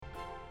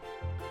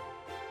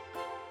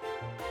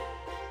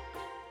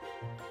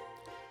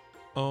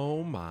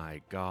Oh my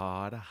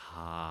god,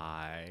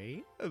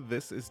 hi.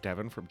 This is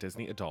Devin from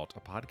Disney Adult, a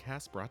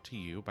podcast brought to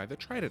you by the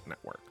Trident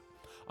Network.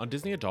 On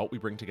Disney Adult, we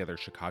bring together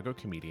Chicago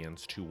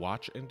comedians to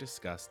watch and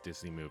discuss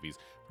Disney movies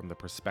from the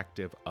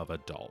perspective of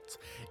adults.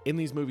 In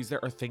these movies,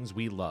 there are things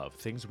we love,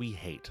 things we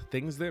hate,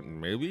 things that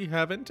maybe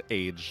haven't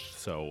aged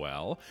so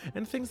well,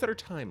 and things that are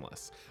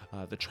timeless.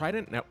 The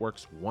Trident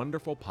Network's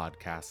wonderful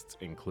podcasts,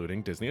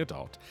 including Disney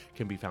Adult,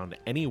 can be found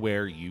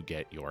anywhere you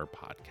get your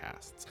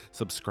podcasts.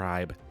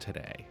 Subscribe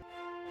today.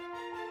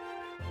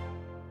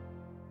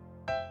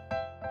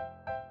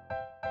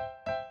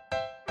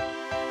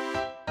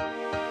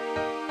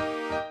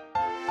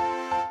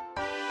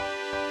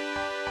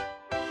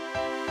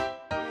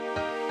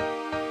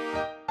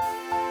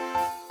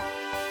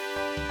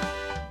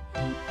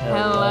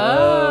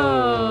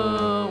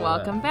 Hello!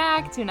 Welcome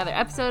back to another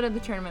episode of the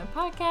Tournament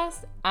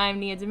Podcast.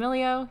 I'm Nia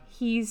D'Amelio,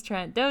 he's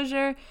Trent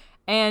Dozier,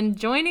 and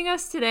joining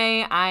us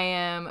today, I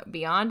am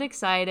beyond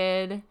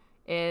excited,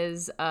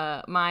 is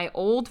my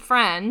old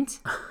friend,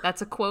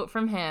 that's a quote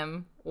from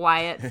him,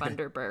 Wyatt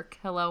Funderburk.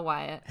 Hello,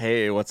 Wyatt.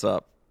 Hey, what's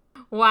up?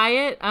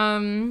 Wyatt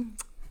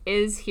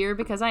is here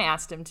because I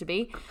asked him to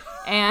be,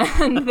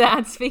 and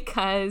that's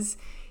because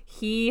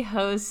he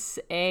hosts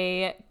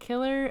a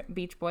killer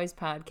Beach Boys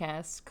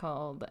podcast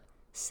called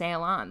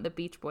Sail On, the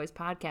Beach Boys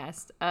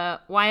podcast.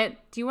 Wyatt,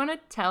 do you want to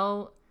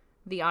tell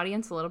the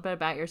audience a little bit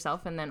about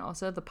yourself and then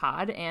also the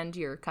pod and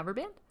your cover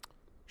band?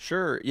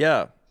 Sure,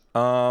 yeah.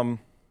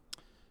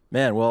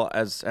 Man, well,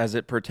 as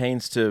it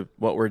pertains to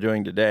what we're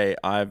doing today,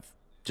 I've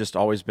just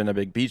always been a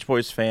big Beach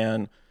Boys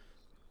fan.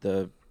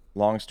 The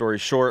long story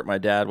short, my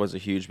dad was a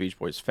huge Beach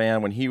Boys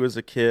fan when he was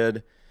a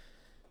kid.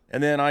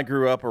 And then I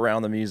grew up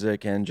around the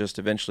music and just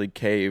eventually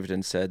caved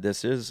and said,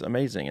 this is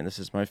amazing and this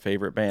is my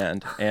favorite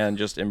band, and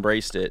just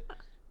embraced it.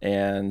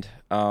 And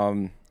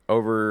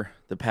over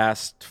the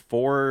past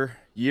 4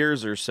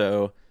 years or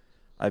so,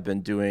 I've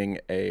been doing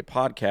a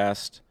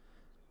podcast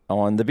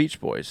on the Beach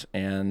Boys.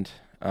 And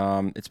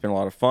it's been a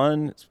lot of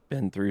fun. It's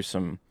been through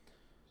some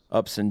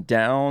ups and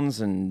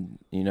downs and,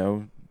 you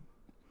know,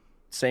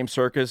 same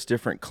circus,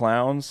 different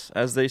clowns,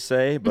 as they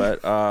say. But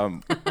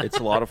it's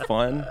a lot of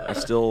fun.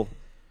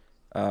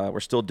 We're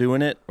still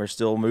doing it. We're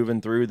still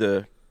moving through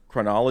the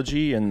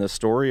chronology and the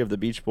story of the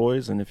Beach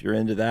Boys. And if you're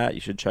into that,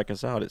 you should check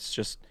us out. It's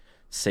just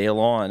Sail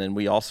On. And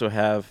we also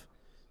have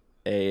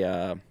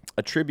a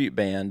tribute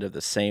band of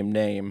the same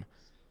name.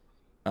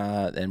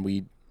 And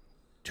we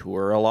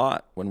tour a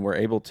lot when we're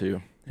able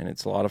to. And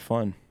it's a lot of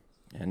fun.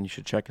 And you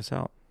should check us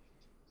out.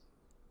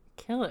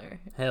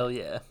 Killer. Hell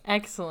yeah.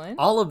 Excellent.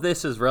 All of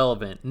this is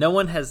relevant. No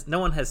one has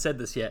said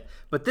this yet,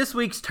 but this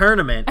week's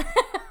tournament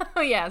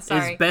Oh, yeah,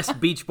 sorry. is Best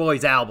Beach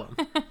Boys album.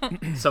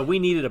 So we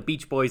needed a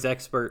Beach Boys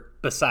expert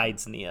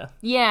besides Nia.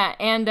 Yeah,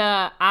 and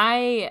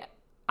I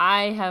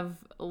have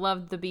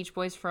loved the Beach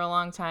Boys for a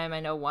long time. I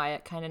know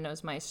Wyatt kind of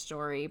knows my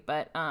story,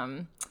 but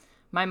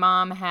my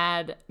mom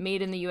had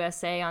Made in the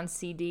USA on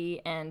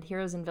CD, and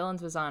Heroes and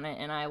Villains was on it,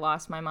 and I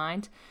lost my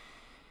mind.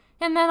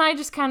 And then I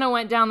just kind of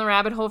went down the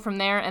rabbit hole from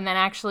there, and then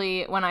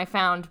actually when I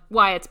found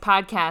Wyatt's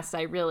podcast,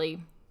 I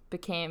really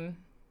became,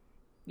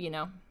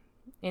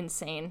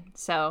 insane.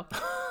 So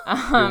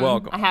You're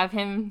welcome. I have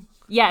him.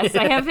 Yes,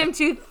 I have him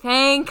to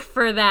thank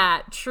for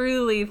that.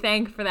 Truly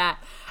thank for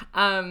that.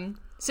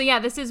 So yeah,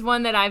 this is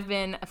one that I've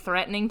been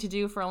threatening to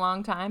do for a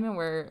long time, and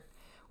we're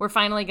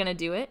finally gonna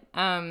do it.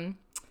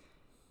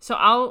 So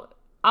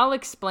I'll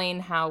explain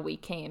how we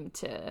came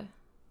to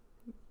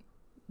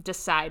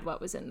decide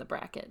what was in the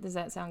bracket. Does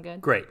that sound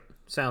good? Great.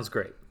 Sounds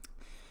great.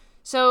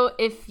 So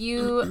if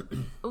you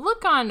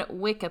look on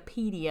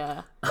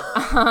Wikipedia,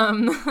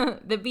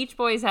 the Beach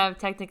Boys have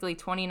technically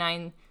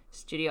 29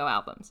 studio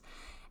albums.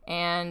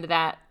 And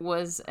that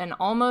was an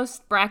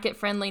almost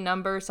bracket-friendly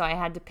number, so I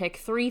had to pick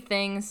 3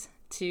 things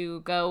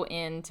to go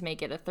in to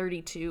make it a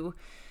 32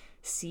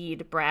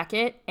 seed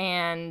bracket.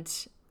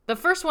 And the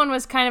first one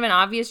was kind of an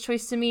obvious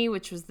choice to me,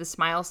 which was the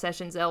Smile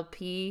Sessions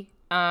LP.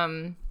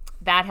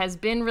 That has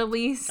been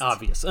released.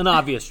 An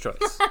obvious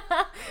choice.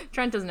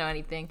 Trent doesn't know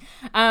anything.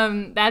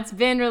 That's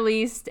been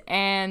released,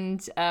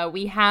 and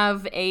we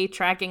have a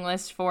tracking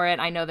list for it.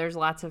 I know there's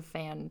lots of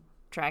fan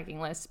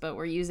tracking lists, but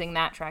we're using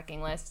that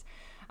tracking list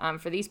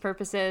for these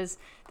purposes.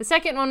 The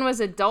second one was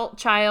Adult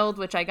Child,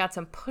 which I got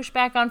some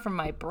pushback on from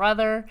my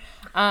brother.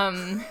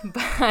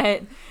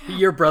 But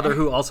Your brother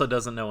who also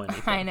doesn't know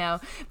anything. I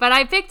know. But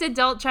I picked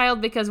Adult Child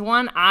because,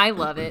 1, I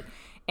love it.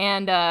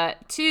 And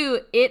 2,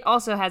 it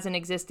also has an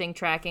existing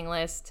tracking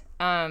list.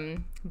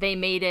 They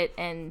made it,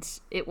 and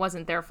it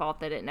wasn't their fault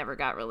that it never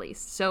got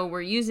released. So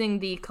we're using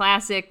the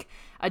classic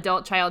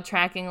Adult Child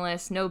tracking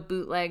list, no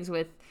bootlegs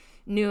with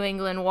New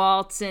England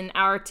Waltz and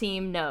Our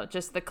Team. No,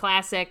 just the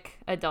classic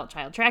Adult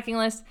Child tracking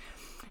list.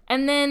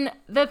 And then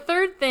the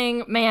third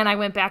thing, man, I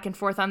went back and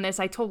forth on this.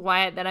 I told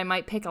Wyatt that I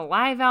might pick a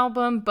live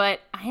album,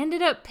 but I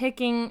ended up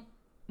picking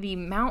the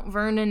Mount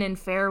Vernon and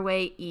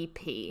Fairway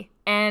EP.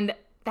 And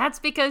that's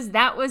because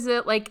that was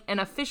an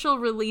official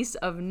release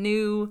of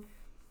new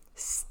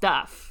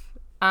stuff.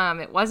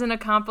 It wasn't a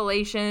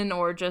compilation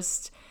or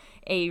just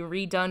a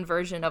redone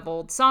version of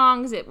old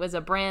songs. It was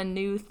a brand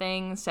new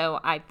thing, so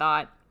I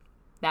thought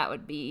that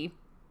would be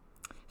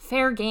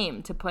fair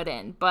game to put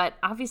in. But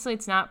obviously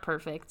it's not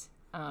perfect.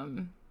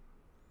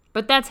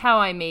 But that's how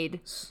I made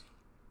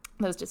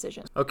those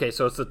decisions. Okay,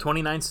 so it's the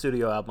 29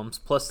 studio albums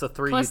plus the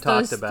 3 Plus you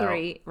talked those about.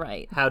 3,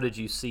 right. How did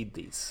you seed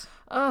these?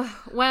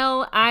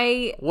 Well,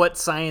 What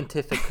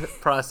scientific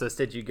process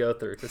did you go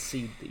through to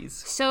seed these?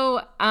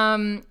 So,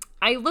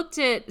 I looked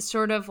at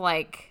sort of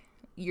like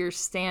your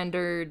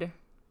standard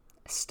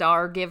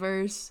star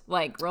givers,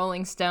 like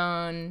Rolling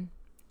Stone,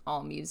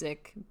 AllMusic,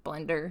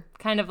 Blender,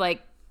 kind of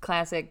like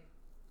classic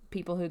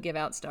people who give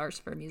out stars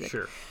for music.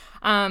 Sure.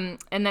 And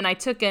then I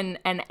took an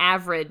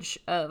average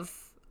of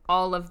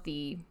all of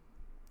the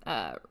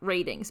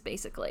ratings,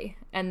 basically,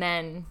 and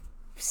then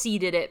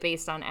seeded it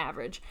based on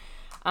average.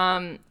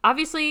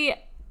 Obviously,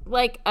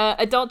 like,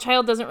 Adult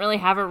Child doesn't really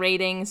have a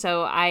rating,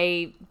 so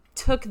I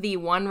took the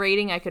one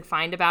rating I could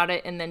find about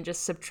it and then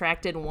just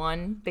subtracted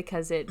 1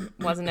 because it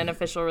wasn't an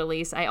official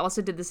release. I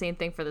also did the same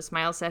thing for the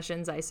Smile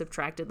Sessions. I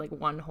subtracted like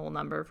 1 whole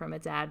number from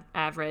its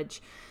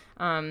average.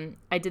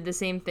 I did the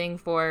same thing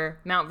for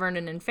Mount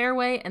Vernon and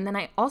Fairway, and then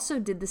I also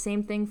did the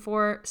same thing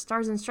for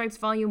Stars and Stripes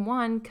Volume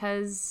 1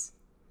 because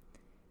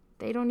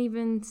they don't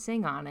even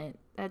sing on it.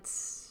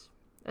 That's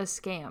a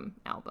scam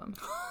album.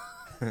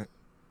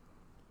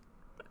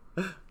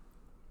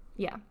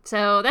 Yeah,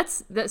 so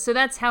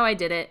that's how I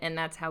did it, and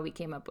that's how we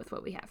came up with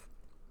what we have.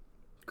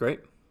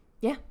 Great.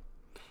 Yeah.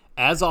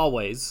 As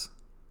always,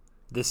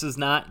 this is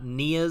not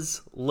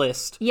Nia's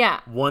list. Yeah.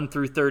 1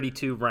 through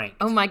 32 ranked.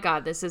 Oh my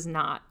God, this is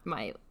not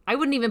I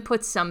wouldn't even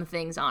put some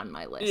things on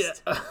my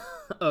list. Yeah.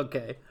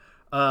 Okay.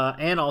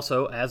 And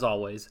also, as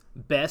always,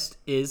 best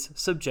is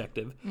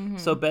subjective. Mm-hmm.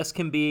 So best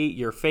can be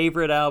your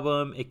favorite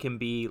album. It can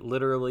be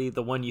literally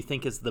the one you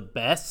think is the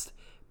best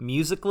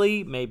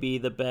musically, maybe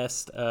the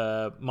best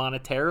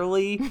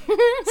monetarily,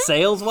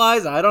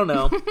 sales-wise. I don't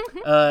know.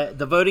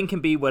 The voting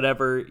can be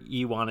whatever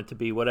you want it to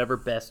be, whatever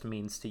best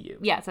means to you.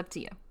 Yeah, it's up to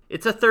you.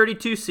 It's a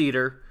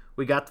 32-seater.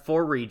 We got the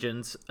 4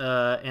 regions,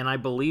 and I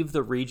believe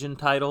the region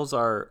titles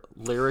are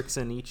lyrics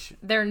in each.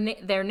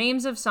 They're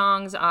names of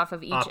songs off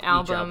of each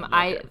album.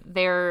 Okay.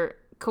 They're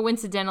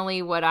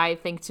coincidentally what I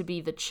think to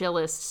be the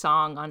chillest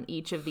song on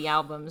each of the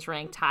albums,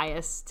 ranked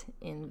highest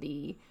in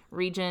the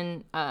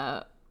region.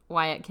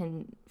 Wyatt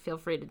can feel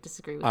free to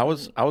disagree with me. I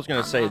was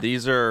going to say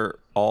these are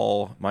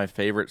all my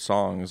favorite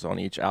songs on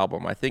each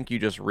album. I think you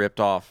just ripped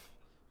off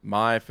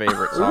my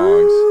favorite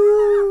songs.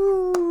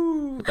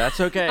 But that's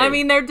okay. I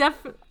mean, they're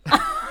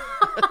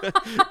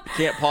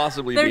can't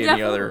possibly be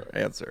any other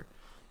answer.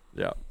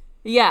 Yeah.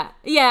 Yeah.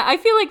 I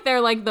feel like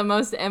they're like the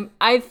most.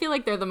 I feel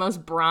like they're the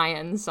most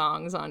Brian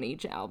songs on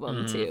each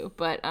album too.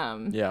 But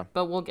Yeah.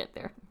 But we'll get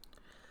there.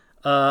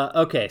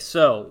 Okay,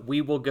 so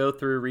we will go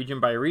through region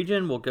by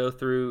region. We'll go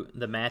through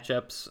the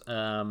matchups,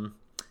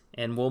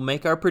 and we'll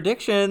make our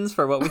predictions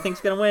for what we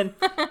think's going to win.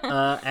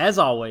 As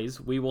always,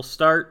 we will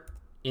start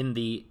in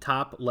the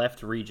top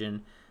left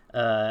region.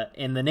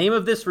 And the name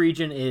of this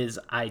region is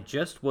I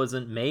Just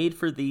Wasn't Made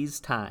for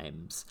These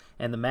Times.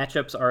 And the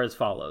matchups are as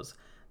follows.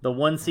 The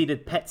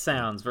 1-seeded Pet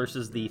Sounds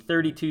versus the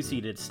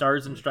 32-seeded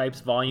Stars and Stripes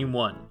Volume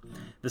 1.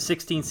 The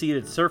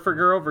 16-seeded Surfer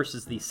Girl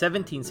versus the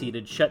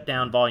 17-seeded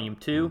Shutdown Volume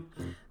 2.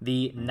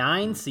 The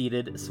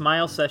 9-seeded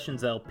Smile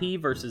Sessions LP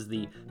versus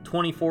the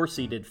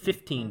 24-seeded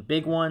 15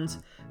 Big Ones.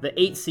 The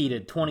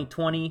 8-seeded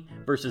 2020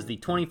 versus the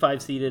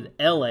 25-seeded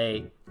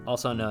LA,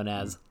 also known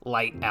as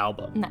Light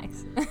Album.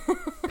 Nice.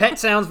 Pet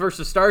Sounds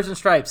versus Stars and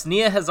Stripes.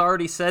 Nia has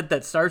already said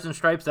that Stars and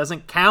Stripes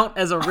doesn't count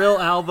as a real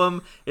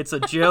album. It's a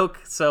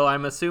joke, so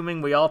I'm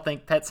assuming we all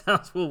think Pet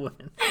Sounds will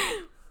win.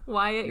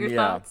 Wyatt, your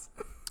thoughts?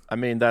 I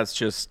mean, that's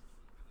just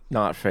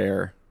not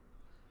fair.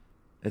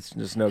 It's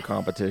just no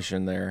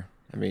competition there.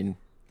 I mean,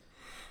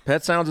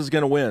 Pet Sounds is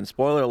going to win.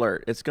 Spoiler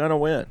alert. It's going to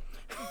win.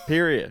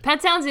 Period.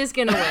 Pet Sounds is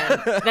going to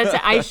win. That's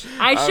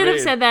I should have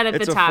said that at the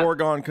top. It's a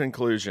foregone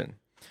conclusion.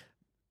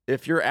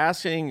 If you're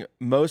asking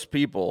most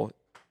people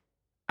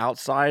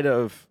outside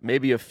of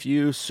maybe a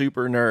few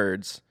super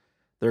nerds,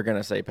 they're going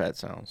to say Pet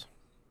Sounds.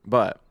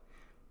 But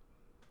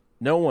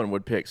no one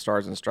would pick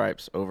Stars and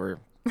Stripes over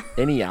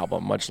any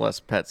album, much less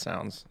Pet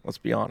Sounds. Let's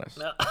be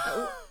honest.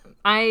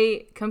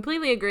 I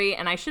completely agree,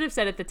 and I should have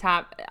said at the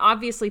top,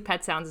 obviously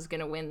Pet Sounds is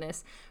going to win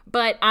this,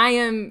 but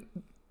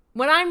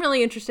what I'm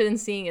really interested in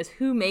seeing is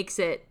who makes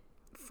it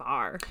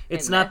far.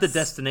 It's not the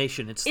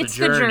destination, it's the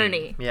journey. The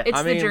journey. Yeah.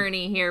 It's the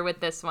journey here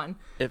with this one.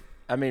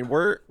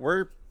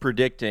 We're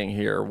predicting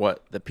here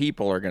what the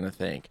people are going to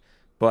think,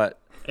 but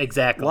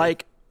exactly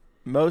like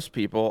most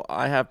people,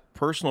 I have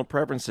personal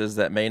preferences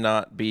that may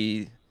not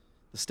be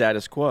the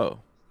status quo.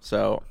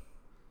 So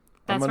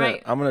That's I'm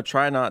right. gonna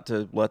try not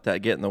to let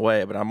that get in the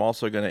way, but I'm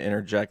also gonna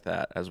interject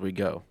that as we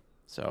go.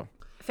 So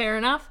Fair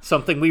enough.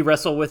 Something we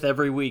wrestle with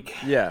every week.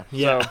 yeah.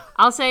 Yeah. So,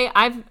 I'll say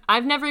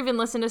I've never even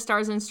listened to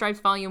Stars and Stripes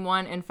Volume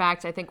 1. In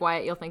fact, I think,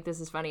 Wyatt, you'll think this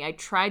is funny. I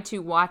tried to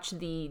watch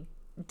the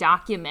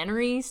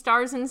documentary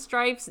Stars and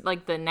Stripes,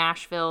 like the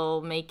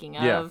Nashville making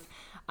of,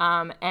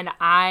 and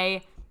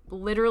I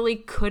literally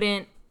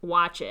couldn't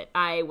watch it.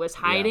 I was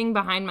hiding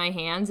behind my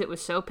hands. It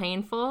was so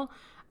painful.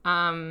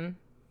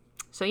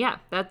 So yeah,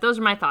 those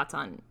are my thoughts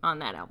on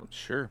that album.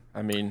 Sure.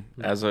 I mean,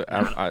 as a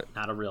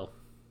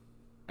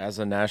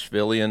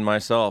Nashvilleian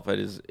myself, it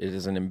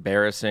is an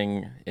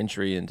embarrassing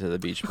entry into the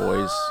Beach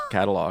Boys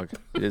catalog.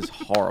 It is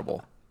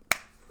horrible.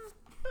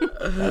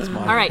 That's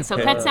my All right, so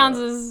Pet Sounds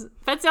is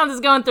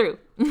going through.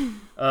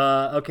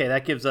 Okay,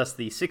 that gives us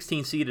the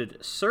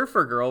 16-seeded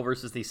Surfer Girl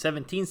versus the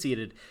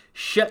 17-seeded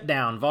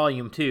Shutdown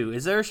Volume 2.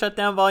 Is there a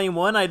Shutdown Volume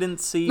 1? I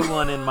didn't see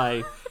one in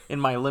my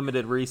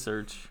limited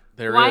research.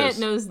 There Wyatt is.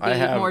 knows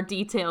the more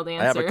detailed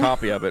answer. I have a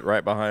copy of it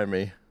right behind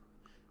me.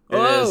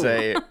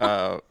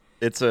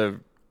 It's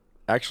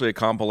actually a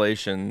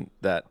compilation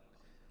that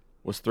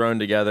was thrown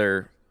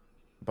together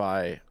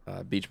by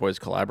Beach Boys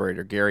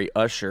collaborator Gary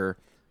Usher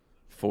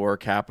for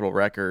Capitol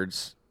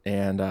Records,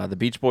 and the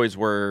Beach Boys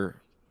were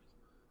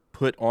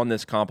put on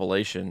this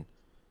compilation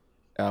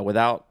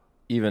without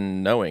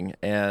even knowing,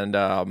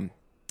 and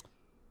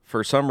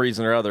for some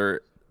reason or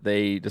other,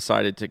 they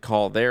decided to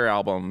call their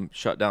album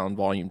Shutdown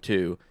Volume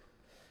 2.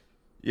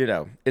 You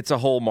know, it's a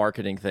whole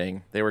marketing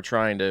thing. They were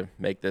trying to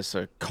make this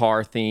a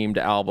car-themed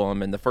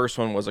album, and the first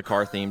one was a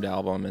car-themed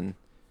album, and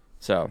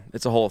so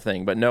it's a whole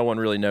thing. But no one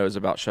really knows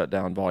about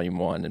Shutdown Volume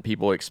 1, and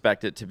people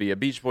expect it to be a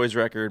Beach Boys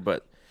record,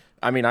 but,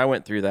 I mean, I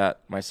went through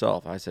that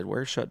myself. I said,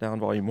 where's Shutdown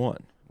Volume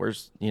 1?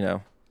 Where's,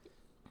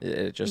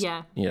 it just,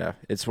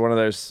 it's one of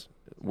those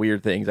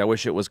weird things. I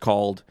wish it was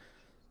called,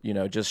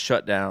 just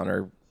Shutdown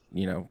or,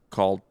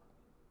 called,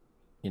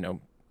 I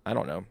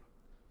don't know.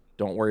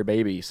 Don't Worry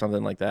Baby,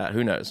 something like that.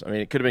 Who knows? I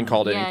mean, it could have been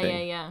called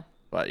anything. Yeah.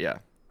 But yeah,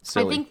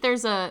 silly. I think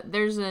there's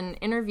an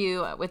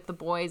interview with the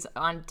boys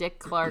on Dick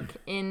Clark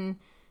in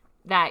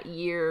that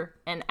year,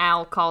 and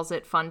Al calls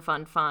it Fun,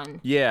 Fun, Fun.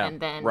 Yeah, and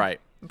then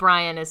right.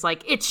 Brian is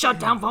like, it's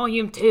Shutdown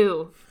Volume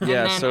 2. And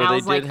yeah, then so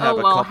Al's they did like, have oh,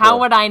 a well, couple. how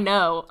would I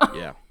know?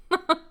 Yeah.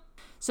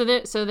 So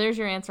there's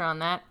your answer on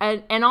that.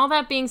 And all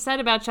that being said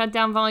about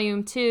Shutdown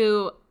Volume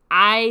 2,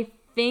 I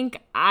think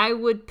I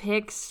would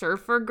pick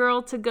Surfer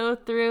Girl to go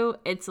through.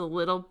 It's a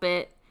little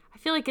bit, I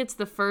feel like it's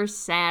the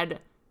first sad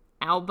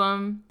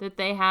album that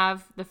they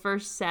have. The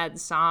first sad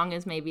song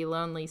is maybe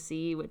Lonely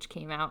Sea, which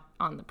came out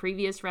on the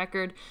previous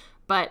record.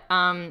 But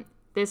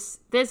this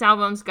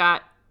album's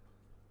got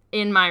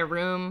In My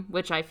Room,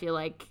 which I feel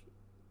like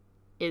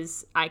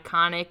is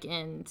iconic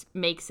and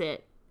makes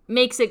it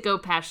go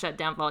past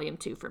Shutdown Volume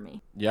 2 for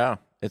me. Yeah,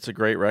 it's a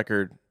great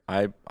record.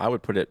 I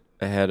would put it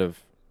ahead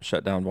of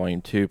Shutdown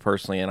Volume 2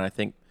 personally, and I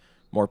think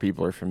more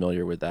people are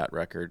familiar with that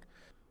record.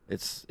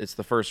 It's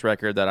the first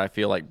record that I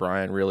feel like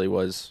Brian really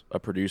was a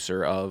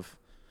producer of,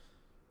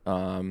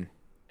 and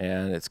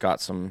it's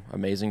got some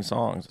amazing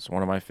songs. It's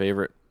one of my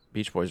favorite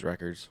Beach Boys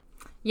records.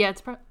 Yeah,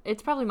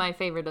 it's probably my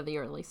favorite of the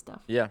early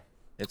stuff. Yeah,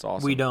 it's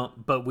awesome. We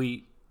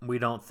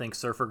don't think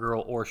Surfer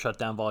Girl or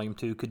Shutdown Volume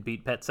 2 could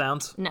beat Pet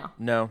Sounds?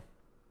 No.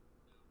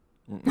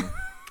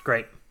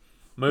 Great.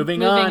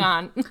 Moving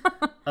on.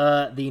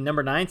 The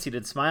number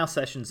 9-seeded Smile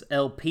Sessions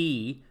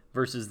LP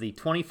versus the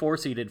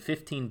 24-seeded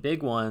 15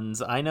 Big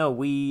Ones. I know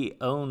we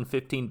own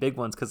 15 Big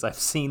Ones because I've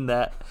seen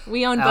that.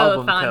 We own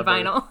album both on cover.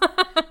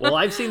 vinyl. Well,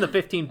 I've seen the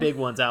 15 Big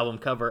Ones album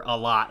cover a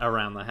lot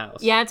around the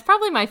house. Yeah, it's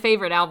probably my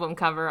favorite album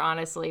cover,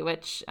 honestly,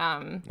 which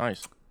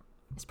Nice.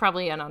 is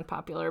probably an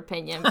unpopular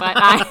opinion, but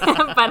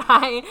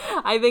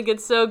I think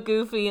it's so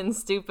goofy and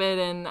stupid,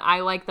 and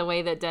I like the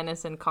way that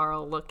Dennis and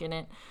Carl look in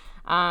it.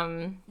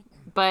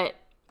 But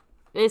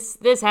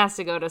this has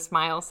to go to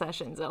Smile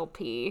Sessions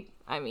LP.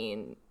 I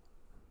mean,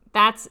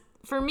 that's,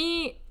 for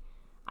me,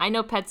 I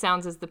know Pet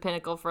Sounds is the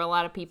pinnacle for a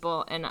lot of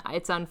people, and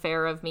it's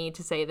unfair of me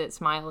to say that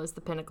Smile is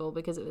the pinnacle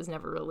because it was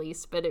never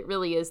released, but it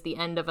really is the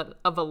end of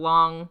a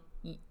long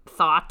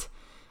thought,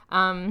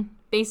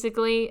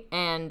 basically,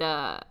 and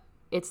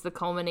it's the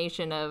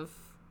culmination of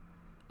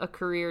a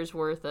career's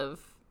worth of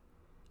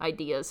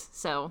ideas.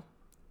 So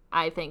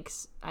I think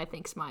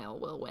Smile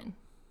will win.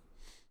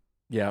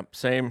 Yeah,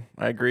 same.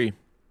 I agree.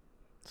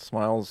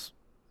 Smile's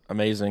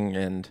amazing,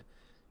 and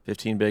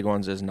 15 Big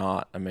Ones is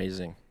not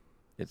amazing.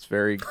 It's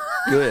very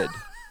good,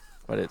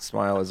 but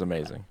Smile is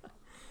amazing.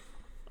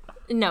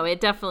 No,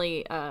 it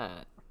definitely,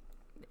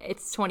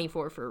 it's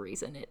 24 for a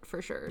reason. It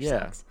for sure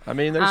sucks. I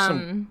mean, there's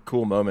some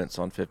cool moments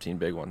on 15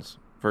 Big Ones,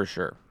 for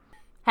sure.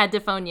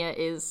 Hadophonia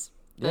is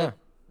the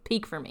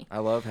peak for me. I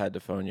love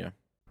Hadophonia.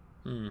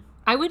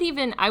 I would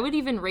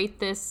even rate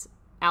this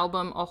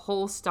album a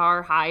whole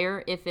star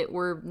higher if it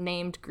were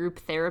named Group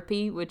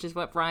Therapy, which is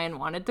what Brian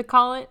wanted to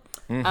call it.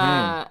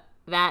 Mm-hmm.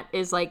 That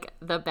is like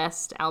the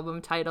best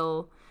album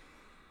title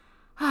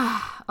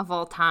of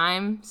all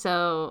time.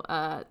 So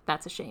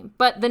that's a shame.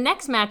 But the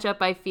next matchup,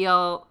 I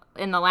feel,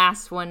 in the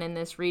last one in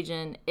this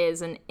region,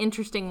 is an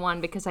interesting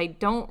one because I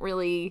don't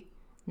really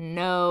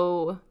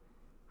know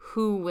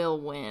who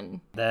will win.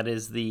 That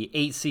is the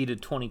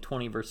 8-seeded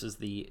 2020 versus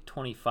the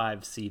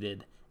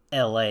 25-seeded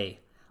LA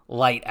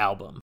Light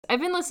album.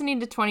 I've been listening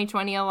to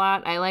 2020 a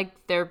lot. I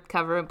like their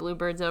cover of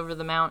Bluebirds Over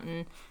the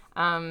Mountain.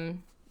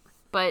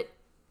 But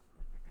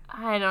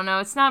I don't know.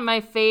 It's not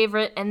my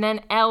favorite. And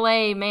then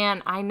LA,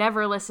 man, I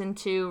never listened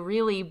to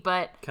really,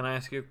 but Can I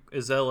ask you,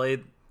 is LA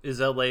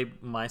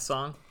my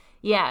song?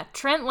 yeah,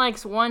 Trent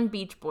likes one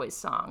Beach Boys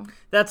song.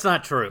 That's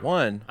not true.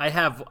 One. I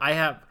have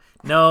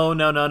no.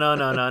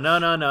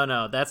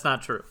 That's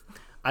not true.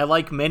 I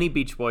like many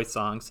Beach Boys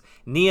songs.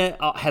 Nia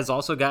has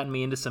also gotten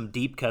me into some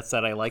deep cuts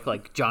that I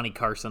like Johnny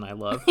Carson I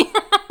love.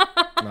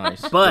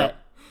 Nice. But Yep.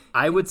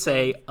 I would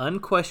say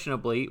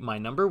unquestionably my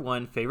number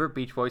one favorite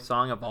Beach Boys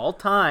song of all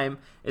time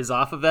is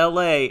off of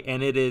LA,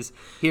 and it is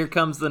Here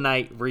Comes the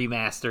Night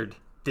remastered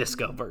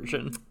disco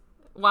version.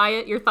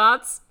 Wyatt, your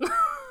thoughts?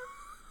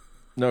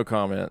 No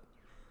comment.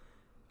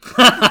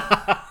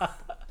 If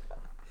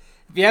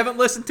you haven't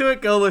listened to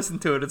it, go listen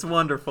to it. It's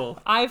wonderful.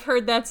 I've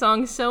heard that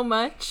song so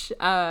much,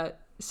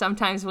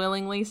 sometimes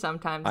willingly,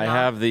 sometimes I not.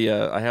 have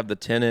the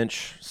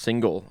 10-inch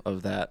single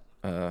of that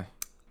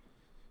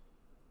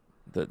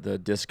the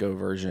disco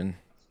version.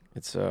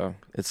 It's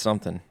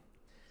something.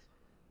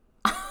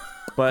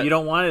 But If you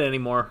don't want it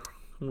anymore,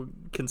 we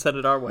can send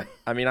it our way.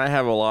 I mean, I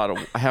have a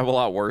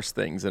lot worse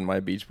things in my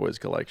Beach Boys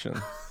collection.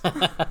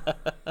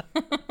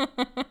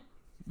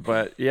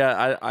 But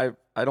yeah,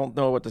 I don't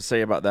know what to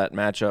say about that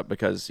matchup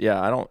because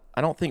yeah,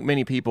 I don't think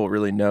many people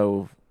really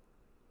know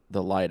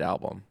the Light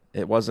album.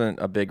 It wasn't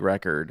a big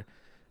record,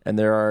 and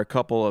there are a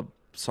couple of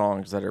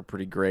songs that are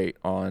pretty great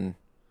on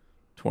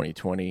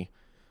 2020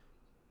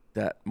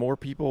 that more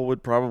people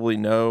would probably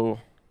know.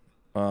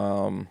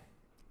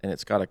 And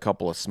it's got a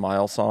couple of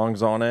Smile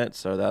songs on it,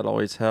 so that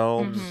always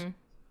helps. Mm-hmm.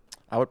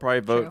 I would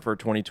probably vote True. for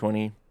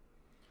 2020.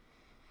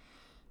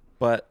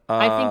 But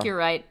I think you're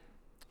right.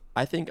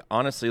 I think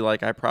honestly,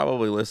 like I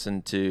probably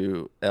listened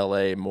to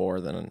LA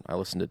more than I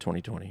listened to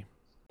 2020.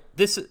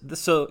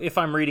 So if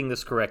I'm reading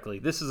this correctly,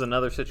 this is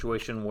another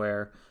situation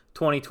where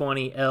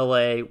 2020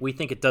 LA, we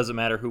think it doesn't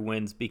matter who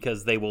wins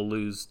because they will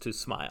lose to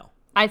Smile.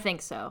 I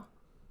think so.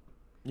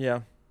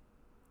 Yeah.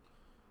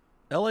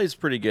 LA's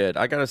pretty good.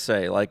 I gotta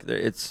say, like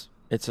it's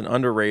an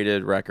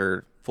underrated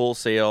record. Full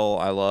Sail,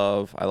 I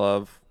love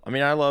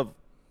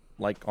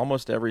like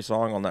almost every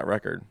song on that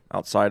record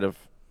outside of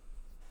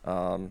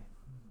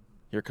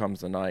Here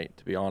Comes the Night,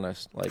 to be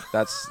honest. Like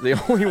that's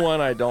the only one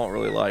I don't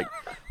really like.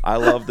 I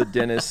love the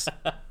Dennis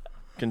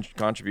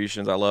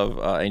contributions. I love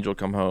Angel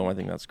Come Home. I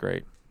think that's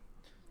great.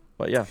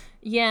 But yeah.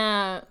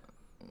 Yeah.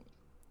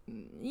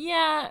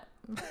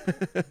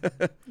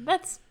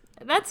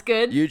 That's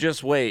good. You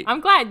just wait. I'm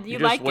glad you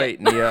just like wait,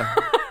 it. Nia.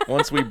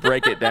 Once we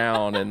break it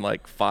down in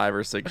like 5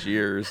 or 6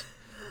 years,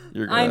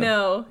 you're gonna, I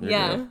know.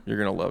 Yeah. you're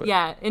gonna love it.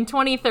 Yeah. In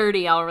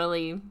 2030, I'll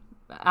really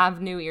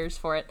have new ears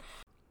for it.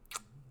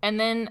 And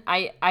then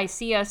I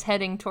see us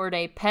heading toward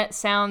a Pet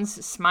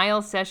Sounds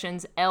Smile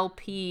Sessions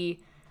LP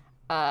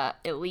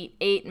Elite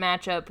 8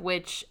 matchup,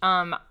 which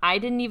I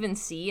didn't even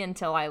see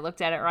until I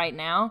looked at it right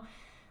now.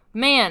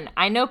 Man,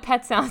 I know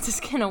Pet Sounds is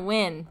going to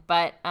win,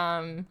 but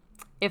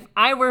if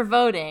I were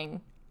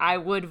voting, I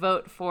would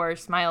vote for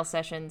Smile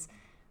Sessions.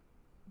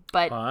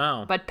 But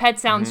Wow. but Pet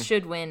Sounds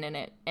should win,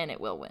 and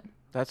it will win.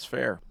 That's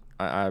fair.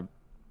 I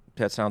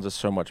Pet Sounds is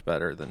so much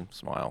better than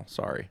Smile.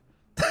 Sorry.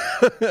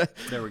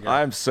 There we go.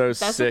 I'm so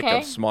That's sick okay.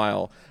 of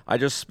Smile. I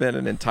just spent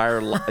an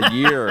entire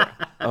year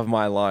of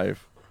my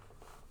life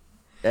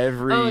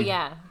every Oh,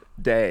 yeah.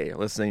 day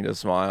listening to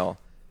Smile.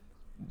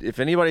 If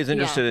anybody's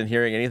interested in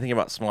hearing anything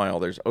about Smile,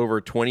 there's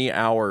over 20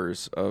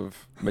 hours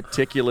of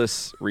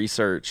meticulous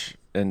research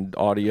and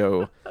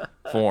audio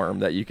form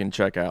that you can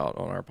check out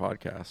on our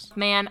podcast.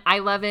 Man, I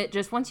love it.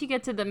 Just once you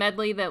get to the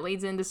medley that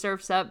leads into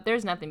Surf's Up,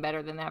 there's nothing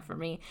better than that for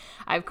me.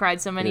 I've cried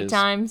so many is.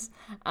 times.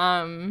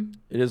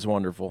 It is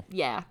wonderful.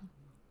 Yeah.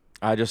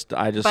 I just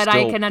But still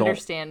I can don't-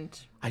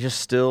 understand. I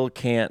just still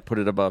can't put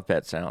it above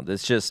Pet Sounds.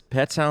 It's just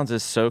Pet Sounds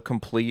is so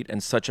complete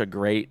and such a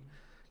great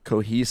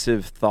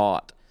cohesive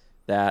thought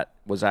that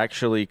was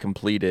actually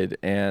completed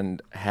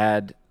and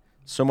had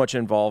so much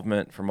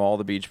involvement from all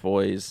the Beach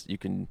Boys. You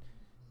can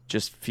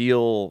just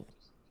feel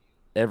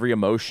every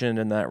emotion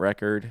in that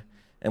record.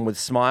 And with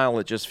Smile,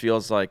 it just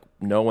feels like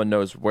no one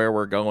knows where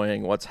we're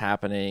going, what's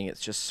happening. It's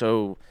just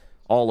so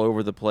all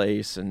over the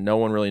place, and no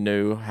one really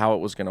knew how it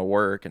was going to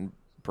work. And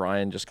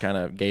Brian just kind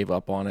of gave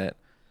up on it.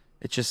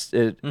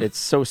 It's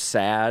so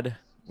sad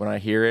when I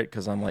hear it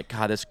because I'm like,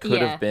 God, this could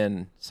Yeah. have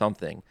been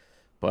something,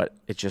 but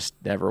it just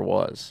never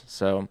was.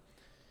 So,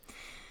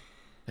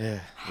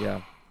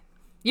 yeah.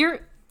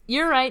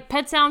 You're right.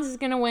 Pet Sounds is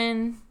gonna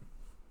win.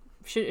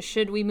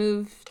 Should we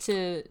move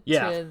to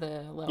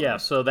the lower? Yeah,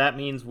 so that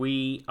means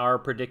we are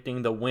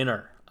predicting the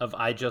winner of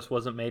I Just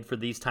Wasn't Made for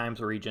These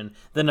Times region,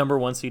 the number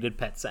 1 seeded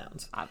Pet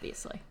Sounds.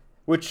 Obviously.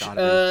 Which,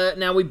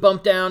 now we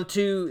bump down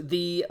to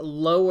the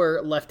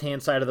lower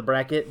left-hand side of the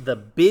bracket, the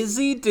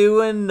Busy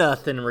Doing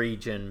Nothing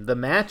region. The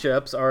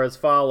matchups are as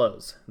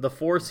follows. The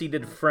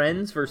 4-seeded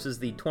Friends versus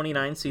the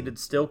 29-seeded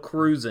Still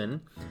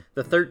Cruisin'.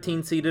 The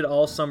 13-seeded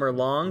All Summer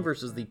Long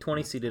versus the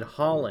 20-seeded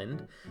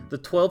Holland. The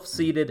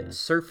 12th-seeded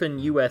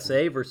Surfin'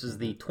 USA versus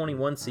the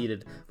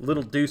 21-seeded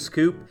Little Deuce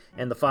Coupe.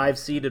 And the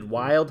 5-seeded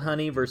Wild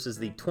Honey versus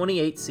the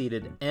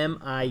 28-seeded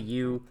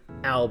MIU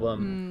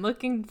Album.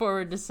 Looking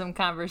forward to some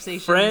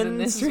conversations in Friends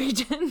this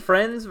region.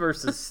 Friends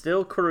versus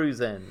Still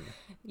Cruisin'.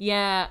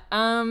 Yeah,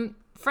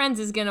 Friends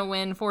is gonna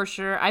win for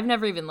sure. I've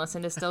never even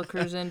listened to Still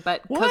Cruisin',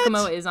 but What?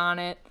 Kokomo is on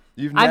it.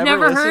 I've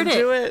never heard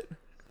listened to it?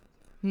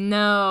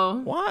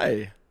 No,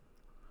 Why?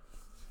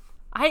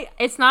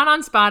 it's not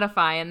on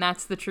Spotify, and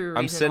that's the true reason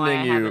I'm why I sending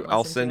haven't you. listened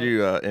I'll send to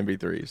it. you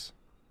MP3s.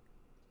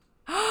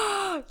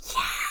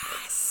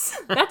 Yes,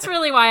 that's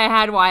really why I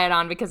had Wyatt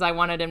on, because I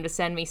wanted him to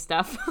send me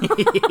stuff.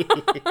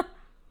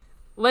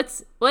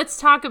 Let's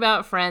talk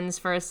about Friends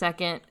for a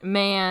second.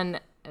 Man,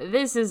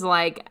 this is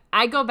like,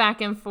 I go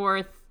back and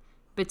forth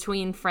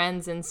between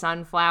Friends and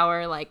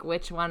Sunflower, like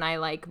which one I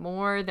like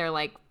more. They're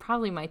like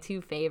probably my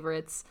two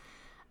favorites.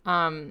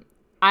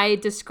 I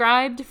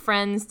described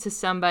Friends to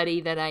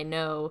somebody that I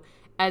know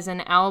as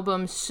an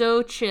album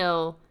so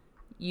chill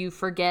you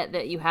forget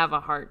that you have a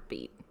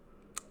heartbeat.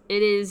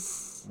 It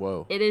is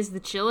Whoa. It is the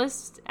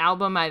chillest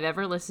album I've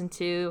ever listened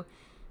to.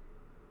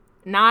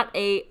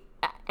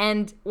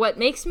 And what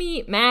makes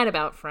me mad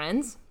about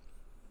Friends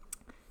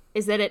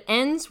is that it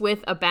ends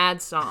with a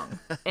bad song.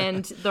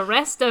 And the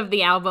rest of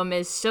the album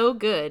is so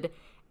good.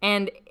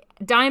 And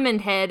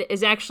Diamond Head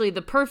is actually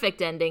the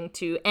perfect ending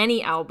to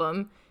any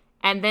album.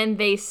 And then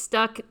they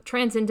stuck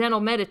Transcendental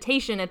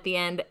Meditation at the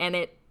end,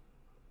 and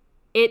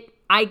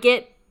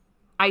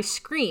I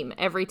scream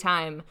every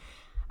time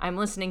I'm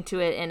listening to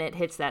it and it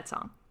hits that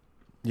song.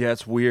 Yeah,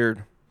 it's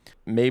weird.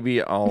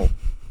 Maybe I'll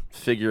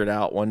figure it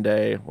out one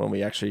day when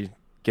we actually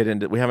get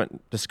into. We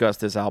haven't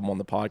discussed this album on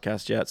the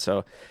podcast yet,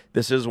 so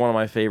this is one of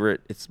my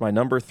favorite. It's my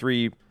number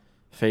 3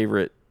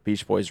 favorite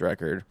Beach Boys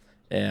record,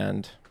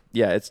 and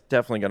yeah, it's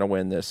definitely going to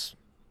win this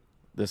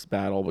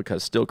battle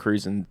because Still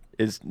Cruisin'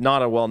 is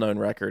not a well-known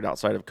record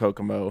outside of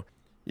Kokomo.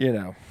 You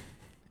know,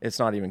 it's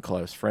not even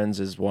close. Friends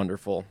is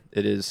wonderful.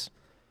 It is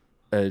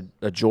a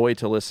joy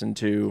to listen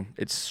to.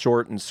 It's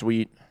short and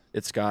sweet.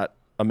 It's got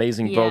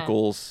amazing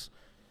vocals.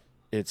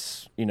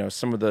 It's,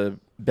 some of the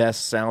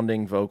best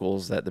sounding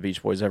vocals that the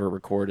Beach Boys ever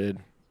recorded.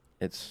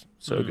 It's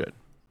so good.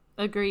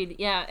 Agreed.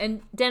 Yeah.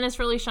 And Dennis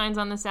really shines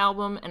on this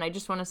album. And I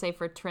just want to say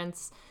for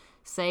Trent's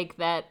sake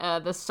that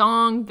the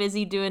song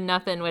Busy Doing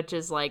Nothing, which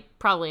is like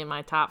probably in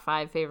my top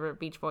 5 favorite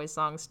Beach Boys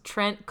songs,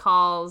 Trent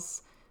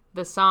calls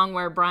the song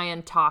where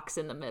Brian talks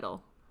in the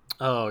middle.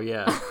 Oh,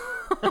 yeah.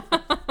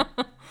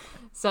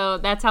 So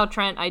that's how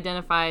Trent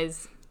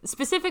identifies,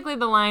 specifically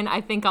the line, I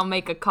think I'll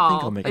make a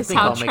call. Is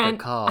how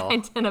Trent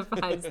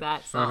identifies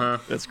that song.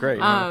 That's great.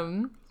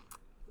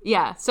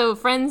 Yeah, so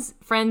Friends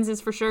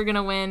is for sure going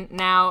to win.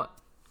 Now,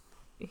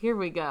 here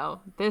we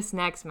go. This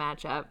next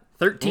matchup.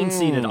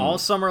 13-seeded All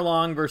Summer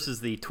Long versus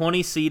the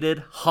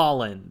 20-seeded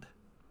Holland.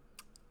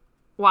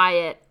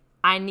 Wyatt,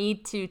 I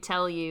need to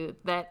tell you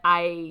that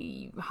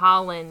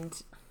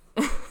Holland,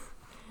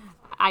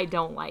 I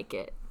don't like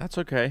it. That's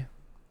okay.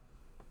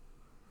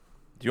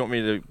 Do you want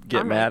me to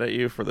get mad at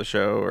you for the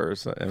show, or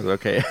is it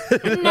okay?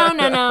 No.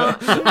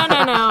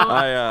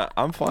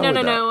 I'm fine with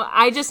that. No.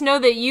 I just know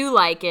that you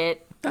like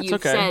it. That's You've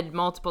okay. said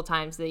multiple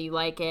times that you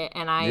like it,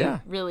 and I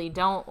really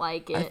don't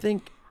like it. I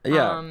think,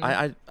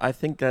 I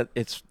think that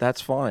that's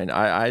fine.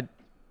 I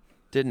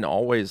didn't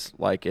always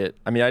like it.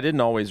 I mean, I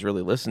didn't always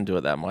really listen to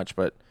it that much,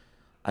 but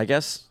I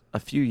guess a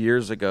few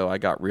years ago I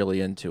got really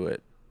into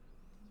it.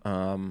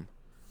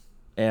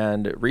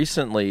 And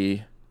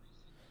recently,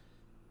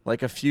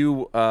 like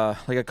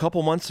a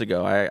couple months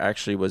ago, I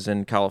actually was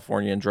in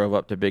California and drove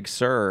up to Big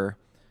Sur,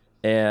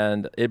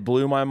 and it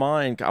blew my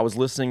mind. I was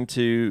listening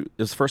to,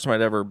 it was the first time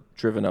I'd ever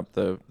driven up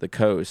the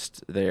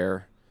coast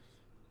there,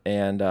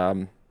 and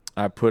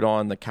I put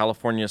on the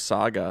California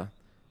Saga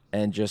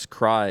and just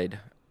cried,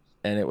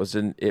 and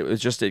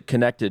it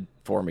connected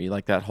for me,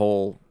 like that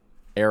whole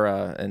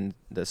era and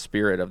the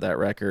spirit of that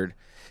record.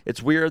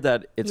 It's weird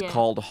that it's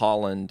called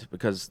Holland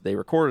because they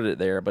recorded it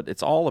there, but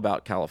it's all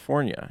about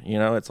California.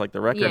 It's like the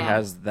record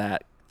has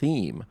that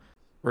theme.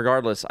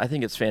 Regardless, I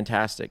think it's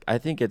fantastic. I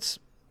think it's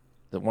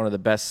one of the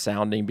best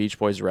sounding Beach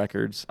Boys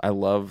records. I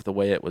love the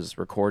way it was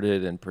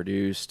recorded and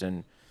produced,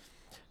 and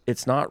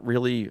there's not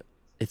really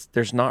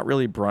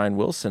Brian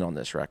Wilson on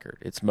this record.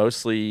 It's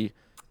mostly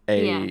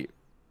a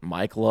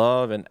Mike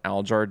Love and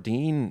Al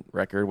Jardine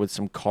record with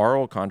some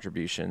Carl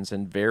contributions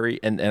and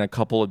a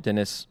couple of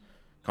Dennis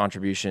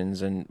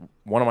contributions, and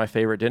one of my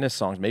favorite Dennis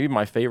songs, maybe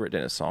my favorite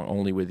Dennis song,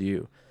 Only With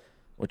You,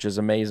 which is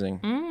amazing.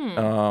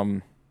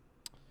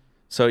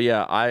 So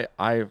yeah,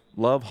 I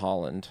love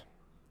Holland,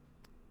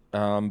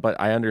 but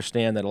I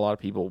understand that a lot of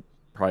people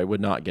probably would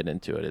not get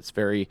into it.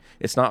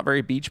 It's not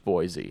very Beach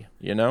Boysy,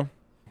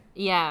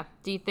 Yeah.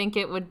 Do you think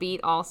it would beat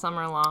All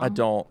Summer Long? I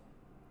don't.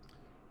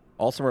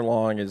 All Summer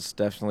Long is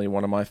definitely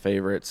one of my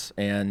favorites,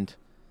 and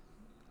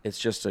it's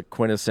just a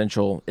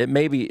quintessential. It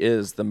maybe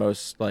is the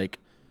most like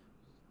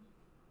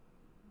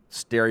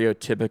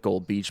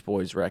stereotypical Beach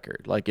Boys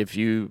record. Like if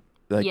you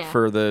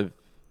for the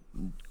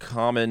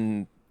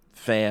common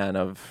fan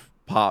of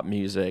pop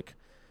music,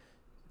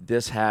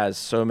 this has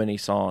so many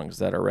songs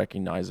that are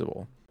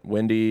recognizable.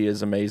 Windy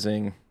is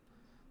amazing.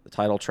 The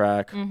title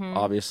track,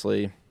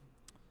 obviously.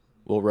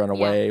 We'll Run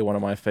Away, one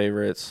of my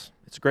favorites.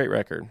 It's a great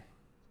record.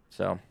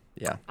 So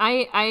Yeah.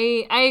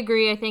 I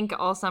agree. I think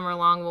All Summer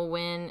Long will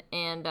win,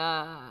 and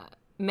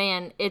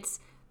man,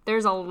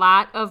 there's a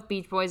lot of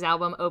Beach Boys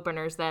album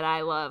openers that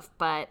I love,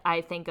 but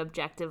I think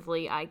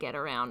objectively, I Get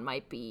Around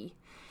might be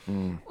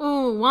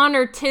one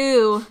or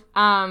two.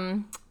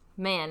 Man,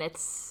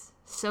 it's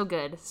so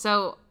good.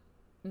 So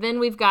then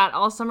we've got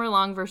All Summer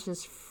Long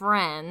versus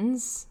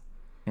Friends.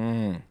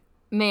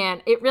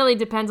 Man, it really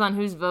depends on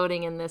who's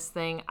voting in this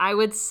thing. I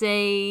would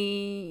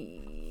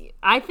say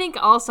I think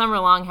All Summer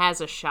Long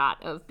has a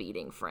shot of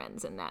beating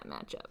Friends in that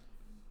matchup.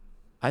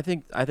 I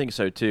think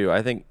so too.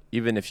 I think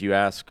even if you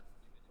ask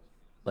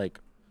like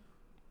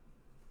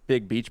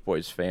big Beach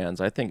Boys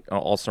fans, I think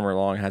All Summer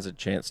Long has a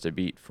chance to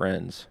beat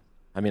Friends.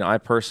 I mean, I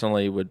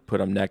personally would put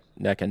them neck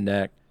and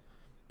neck,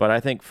 but I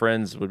think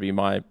Friends would be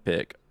my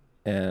pick,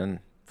 and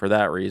for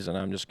that reason,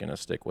 I'm just gonna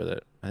stick with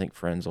it. I think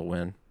Friends will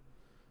win.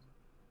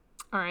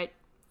 All right,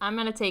 I'm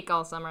gonna take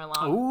All Summer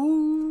Long.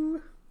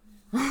 Ooh.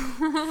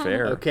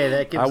 Fair. Okay,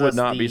 that gives I would us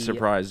not be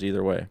surprised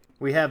either way.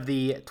 We have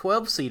the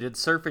 12-seeded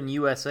Surfing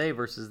USA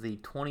versus the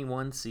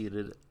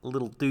 21-seeded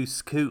Little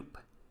Deuce Coupe.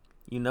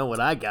 You know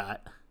what I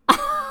got.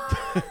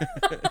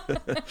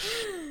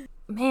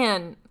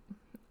 Man,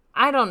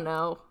 I don't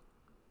know.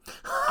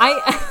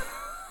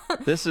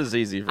 This is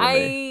easy for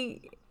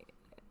me.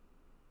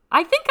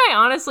 I think I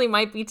honestly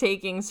might be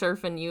taking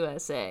Surfing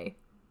USA.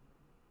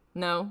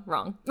 No,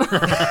 wrong.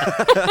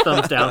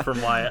 Thumbs down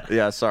from Wyatt.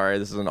 Yeah, sorry,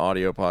 this is an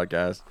audio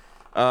podcast.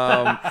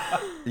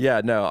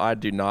 Yeah, no, I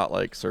do not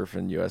like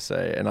Surfing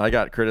USA, and I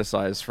got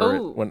criticized for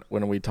it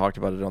when we talked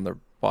about it on the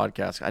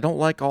podcast. I don't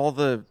like all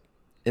the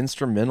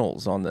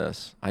instrumentals on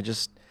this. I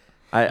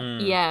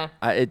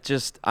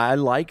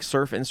like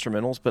surf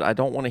instrumentals, but I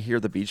don't want to hear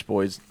the Beach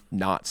Boys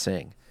not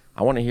sing.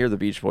 I want to hear the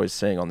Beach Boys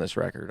sing on this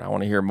record. I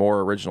want to hear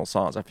more original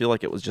songs. I feel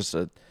like it was just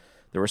there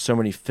were so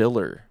many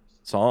filler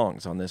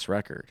songs on this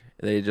record.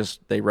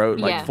 They wrote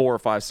like 4 or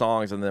 5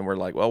 songs, and then we're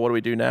like, well, what do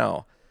we do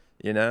now?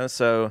 You know?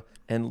 So,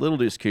 and Little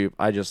Deuce Coupe,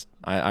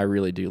 I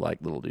really do like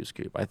Little Deuce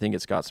Coupe. I think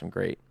it's got some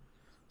great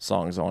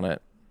songs on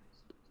it.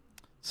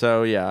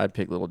 So yeah, I'd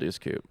pick Little Deuce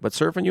Coupe. But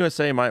Surfing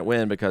USA might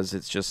win because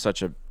it's just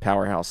such a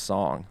powerhouse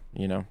song,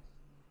 you know?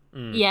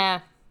 Yeah.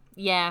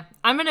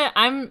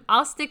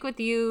 I'll stick with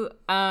you.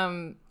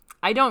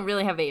 I don't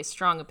really have a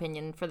strong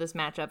opinion for this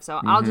matchup, so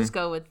I'll just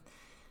go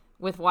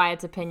with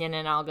Wyatt's opinion,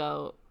 and I'll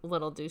go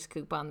Little Deuce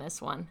Coupe on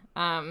this one.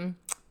 And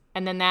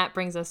then that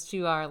brings us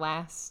to our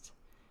last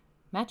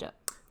matchup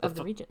of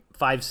the region.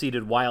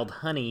 5-seeded Wild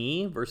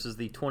Honey versus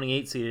the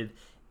 28-seeded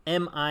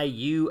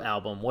MIU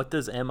album. What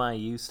does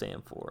MIU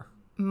stand for?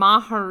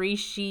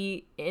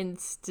 Maharishi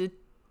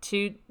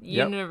Institute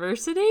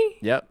University?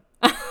 Yep.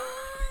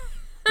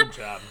 Good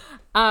job.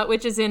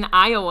 Which is in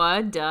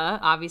Iowa, duh,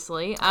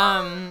 obviously.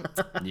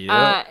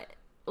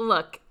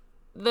 Look,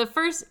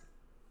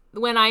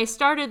 when I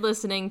started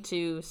listening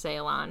to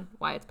Ceylon,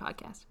 Wyatt's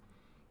podcast,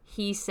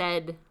 he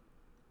said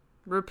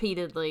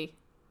repeatedly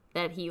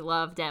that he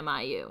loved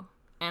MIU.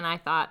 And I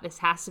thought, this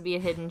has to be a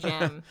hidden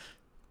gem.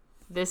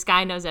 This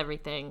guy knows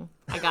everything.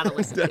 I got to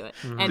listen to it.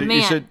 And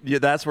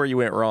that's where you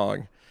went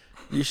wrong.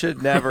 You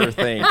should never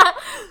think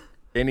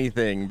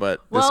anything,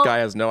 but this guy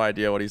has no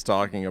idea what he's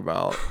talking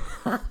about.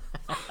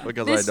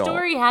 Because this I don't.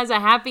 Story has a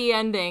happy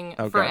ending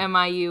for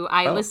MIU.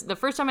 The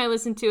first time I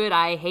listened to it,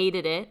 I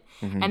hated it.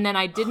 And then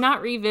I did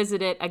not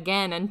revisit it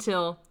again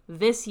until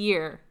this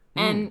year.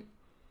 And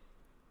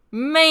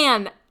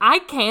man, I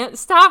can't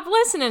stop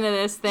listening to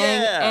this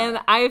thing. Yeah. And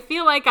I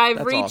feel like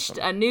I've reached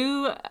awesome. a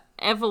new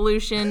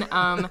evolution.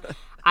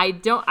 I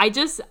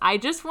just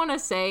want to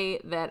say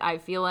that I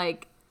feel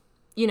like,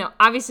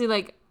 obviously,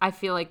 like, I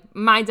feel like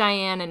My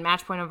Diane and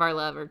Match Point of Our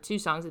Love are 2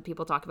 songs that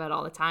people talk about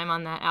all the time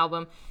on that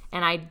album.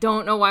 And I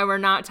don't know why we're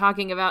not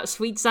talking about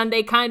Sweet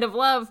Sunday Kind of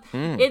Love.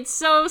 It's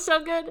so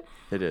good.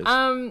 It is.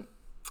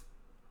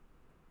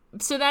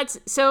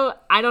 So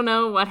I don't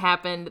know what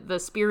happened. The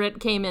spirit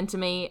came into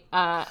me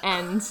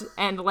and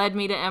led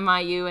me to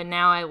MIU, and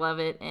now I love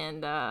it.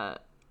 And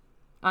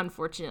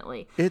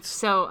unfortunately,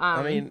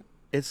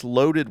 it's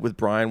loaded with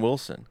Brian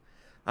Wilson.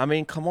 I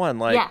mean, come on,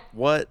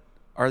 what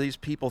are these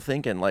people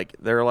thinking? Like,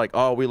 they're like,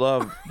 oh, we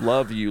love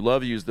You.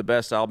 Love You is the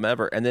best album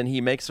ever. And then he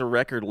makes a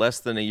record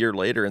less than a year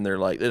later, and they're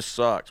like, this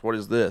sucks. What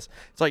is this?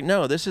 It's like,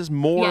 no, this is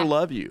more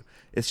Love You.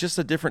 It's just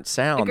a different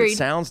sound. Agreed. It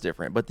sounds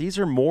different. But these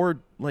are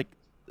more like,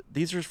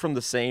 these are from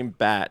the same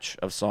batch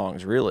of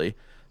songs, really.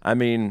 I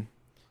mean,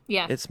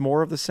 it's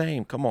more of the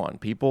same. Come on,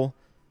 people.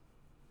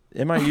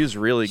 MIU's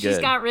really good. She's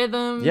got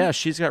rhythm. Yeah,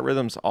 she's got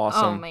rhythms.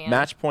 Awesome. Oh, man.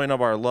 Match Point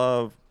of Our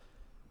Love.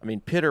 I mean,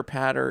 Pitter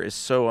Patter is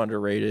so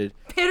underrated.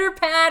 Pitter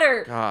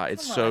Patter. God,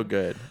 it's so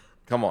good.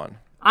 Come on.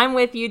 I'm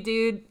with you,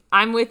 dude.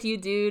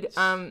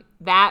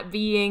 That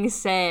being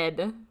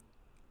said,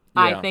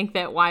 I think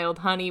that Wild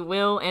Honey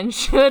will and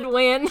should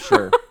win.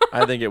 Sure.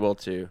 I think it will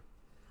too.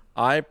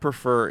 I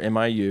prefer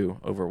MIU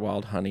over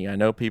Wild Honey. I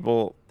know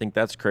people think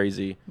that's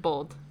crazy.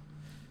 Bold.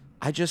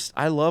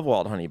 I love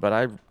Wild Honey,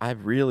 but I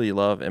really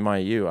love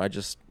MIU. I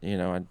just,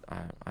 I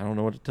don't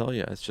know what to tell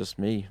you. It's just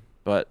me.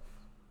 But,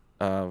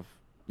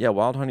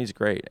 Wild Honey's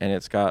great, and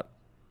it's got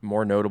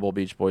more notable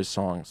Beach Boys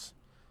songs.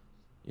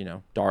 You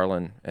know,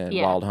 Darlin' and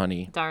Yeah, Wild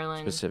Honey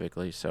Darlin'.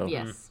 specifically. So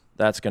Yes.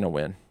 that's going to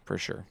win for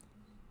sure.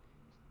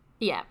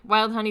 Yeah,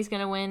 Wild Honey's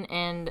gonna win,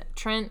 and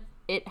Trent,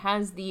 it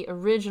has the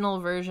original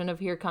version of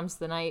Here Comes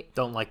the Night.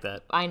 Don't like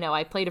that. I know,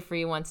 I played it for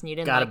you once and you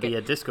didn't Gotta like be it.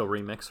 a disco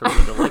remix for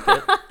me to like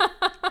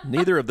it.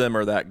 Neither of them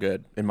are that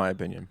good, in my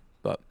opinion.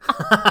 But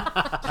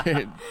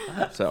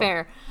so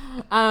Fair.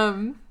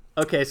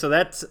 Okay, so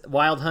that's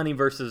Wild Honey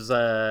versus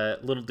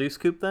Little Deuce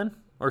Coupe then?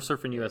 Or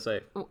Surfing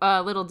USA?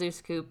 Little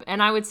Deuce Coupe,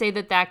 and I would say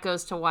that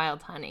goes to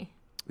Wild Honey.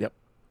 Yep,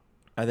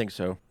 I think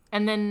so.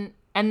 And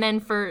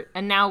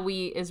now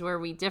we is where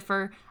we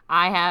differ.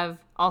 I have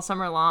All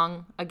Summer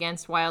Long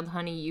against Wild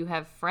Honey. You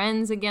have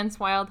Friends against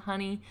Wild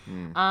Honey.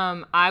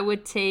 I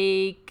would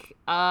take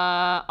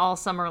All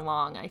Summer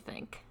Long, I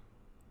think.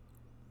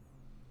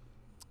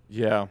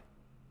 Yeah,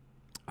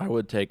 I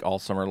would take All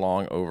Summer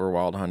Long over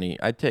Wild Honey.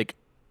 I'd take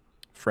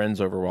Friends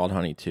over Wild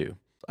Honey too.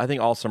 I think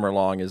All Summer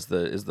Long is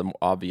the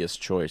obvious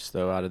choice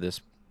though out of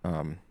this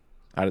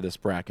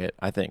bracket.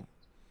 I think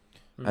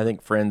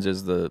Friends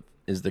is the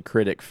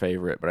critic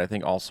favorite, but I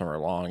think All Summer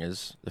Long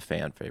is the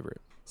fan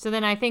favorite. So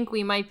then I think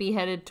we might be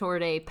headed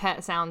toward a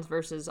Pet Sounds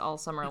versus All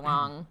Summer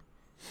Long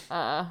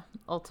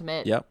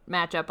ultimate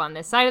matchup on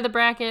this side of the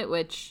bracket,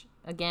 which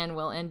again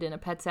will end in a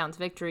Pet Sounds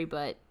victory.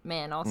 But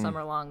man, All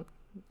Summer Long,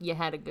 you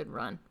had a good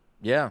run.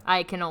 Yeah,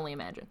 I can only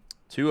imagine.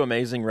 2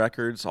 amazing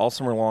records. All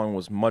Summer Long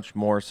was much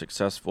more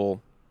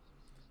successful.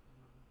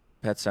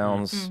 Pet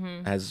Sounds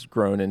has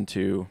grown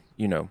into,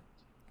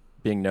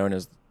 being known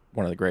as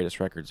one of the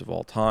greatest records of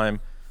all time.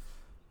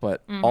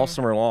 But All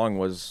Summer Long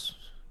was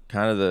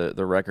kind of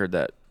the record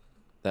that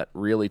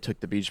really took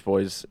the Beach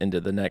Boys into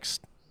the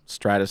next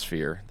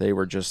stratosphere. They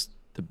were just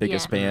the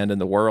biggest band in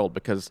the world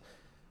because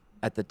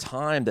at the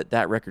time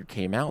that record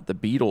came out, the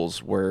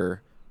Beatles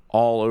were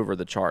all over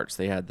the charts.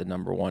 They had the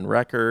 #1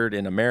 record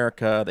in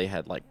America. They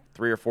had like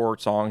 3 or 4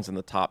 songs in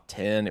the top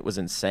 10. It was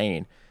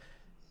insane.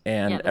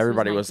 And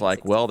everybody was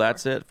like, well,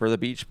 that's it for the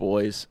Beach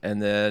Boys.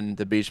 And then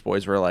the Beach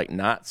Boys were like,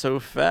 not so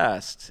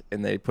fast.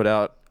 And they put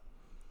out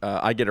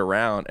I Get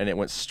Around, and it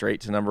went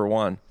straight to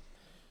 #1.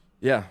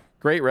 Yeah,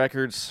 great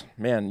records.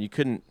 Man, you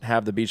couldn't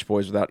have the Beach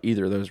Boys without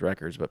either of those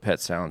records, but Pet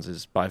Sounds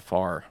is by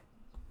far,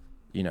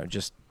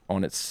 just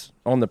on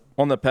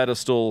the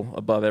pedestal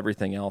above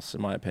everything else,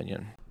 in my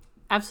opinion.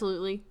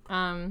 Absolutely.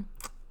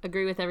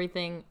 Agree with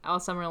everything. All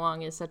Summer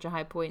Long is such a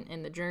high point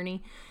in the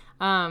journey.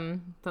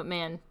 But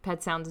man,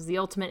 Pet Sounds is the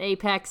ultimate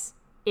apex.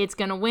 It's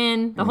gonna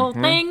win the whole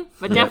thing,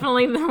 but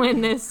definitely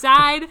win this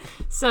side.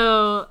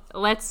 So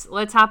let's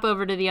hop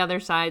over to the other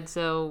side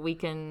so we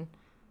can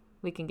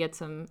get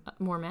some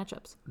more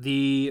matchups.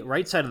 The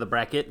right side of the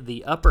bracket,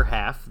 the upper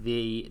half,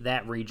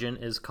 that region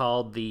is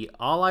called the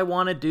All I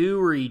Wanna Do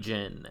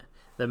region.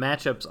 The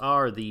matchups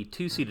are the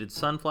 2-seeded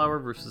Sunflower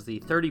versus the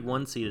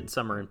 31-seeded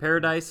Summer in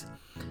Paradise,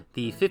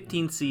 the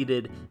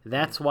 15-seeded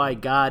That's Why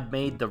God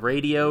Made the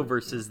Radio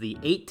versus the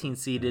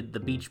 18-seeded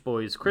The Beach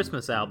Boys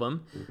Christmas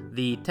Album,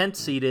 the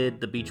 10th-seeded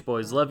The Beach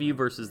Boys Love You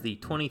versus the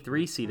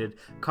 23-seeded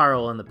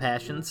Carl and the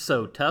Passions,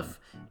 So Tough,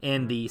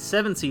 and the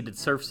 7-seeded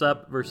Surf's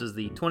Up versus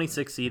the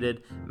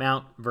 26-seeded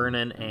Mount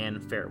Vernon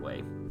and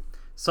Fairway.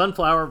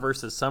 Sunflower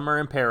versus Summer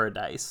in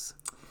Paradise.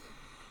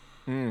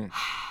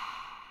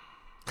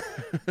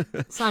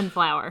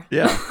 Sunflower.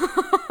 Yeah.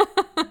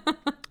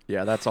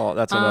 Yeah, that's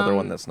another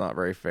one that's not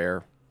very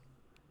fair.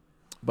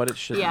 But it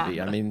shouldn't be.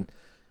 I mean,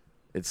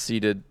 it's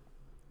seeded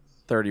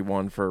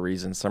 31 for a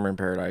reason. Summer in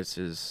Paradise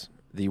is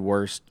the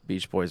worst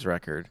Beach Boys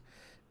record.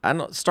 I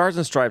know Stars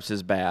and Stripes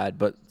is bad,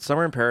 but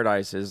Summer in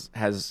Paradise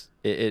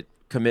it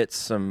commits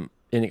some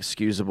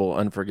inexcusable,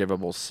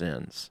 unforgivable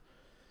sins.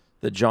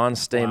 The John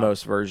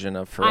Stamos version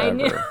of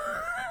Forever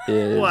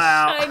is...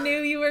 Wow. I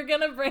knew you were going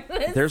to bring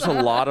this There's up.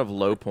 a lot of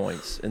low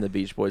points in the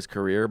Beach Boys'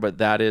 career, but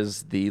that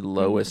is the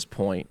lowest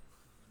point,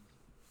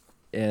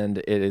 and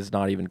it is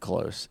not even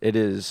close. It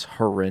is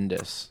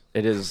horrendous.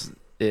 It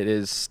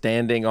is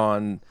standing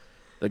on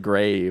the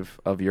grave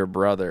of your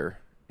brother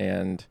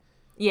and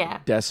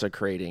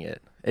desecrating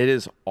it. It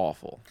is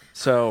awful.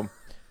 So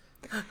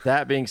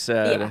that being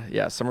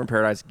said, Summer in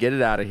Paradise, get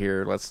it out of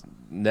here. Let's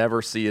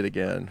never see it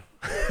again.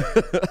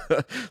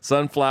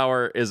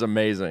 Sunflower is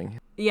amazing.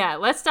 Yeah,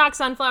 let's talk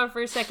Sunflower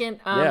for a second.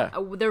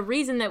 The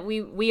reason that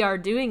we are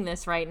doing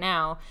this right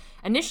now,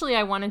 initially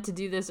I wanted to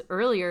do this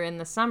earlier in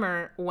the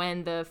summer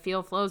when the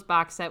Feel Flows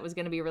box set was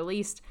going to be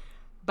released,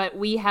 but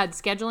we had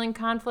scheduling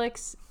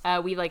conflicts.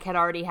 We had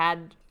already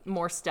had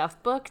more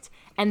stuff booked,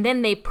 and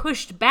then they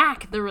pushed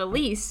back the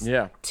release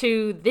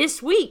to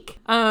this week.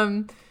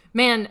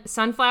 Man,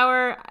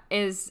 Sunflower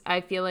is,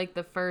 I feel like,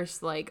 the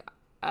first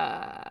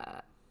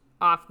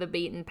off the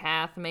beaten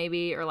path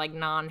maybe, or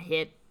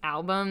non-hit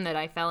album that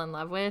I fell in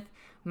love with.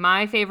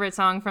 My favorite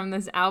song from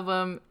this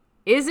album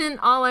isn't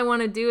All I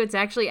Want to Do. It's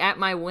actually At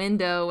My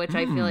Window, which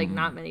I feel like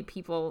not many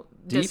people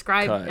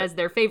describe as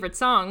their favorite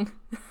song.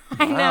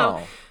 I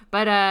know.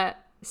 But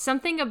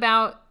something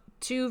about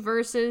 2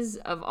 verses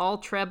of all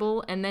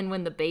treble, and then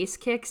when the bass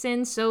kicks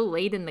in so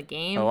late in the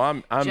game. Oh,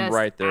 I'm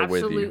right there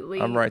with you.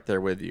 absolutely... I'm right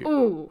there with you.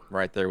 Ooh.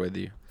 Right there with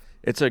you.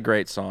 It's a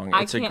great song.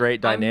 I It's a can't-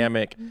 great I'm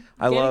dynamic.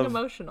 I Getting love.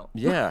 emotional.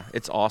 Yeah,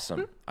 it's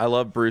awesome. I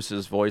love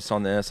Bruce's voice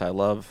on this. I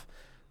love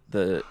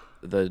the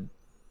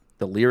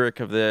lyric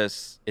of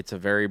this. It's a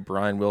very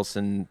Brian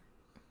Wilson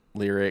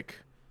lyric.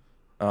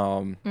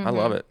 I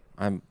love it.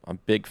 I'm a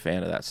big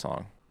fan of that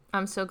song.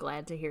 I'm so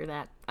glad to hear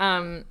that.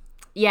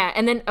 Yeah,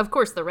 and then of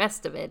course the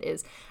rest of it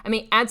is, I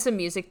mean, add some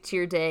music to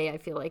your day. I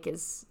feel like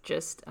is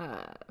just,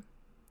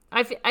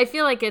 I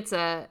feel like it's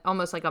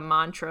almost like a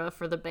mantra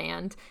for the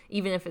band,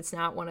 even if it's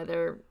not one of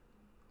their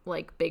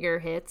like bigger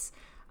hits.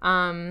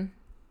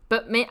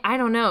 But man, I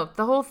don't know.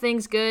 The whole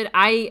thing's good.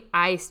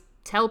 I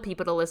tell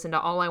people to listen to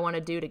All I Want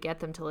to Do to get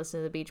them to listen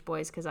to the Beach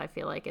Boys because I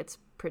feel like it's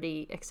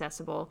pretty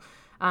accessible,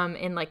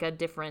 in like a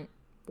different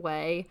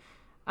way.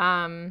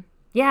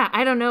 Yeah,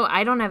 I don't know.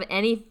 I don't have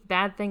any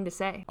bad thing to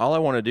say. All I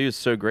Want to Do is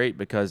so great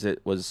because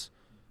it was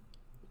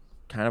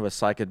kind of a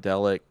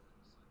psychedelic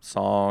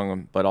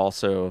song, but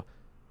also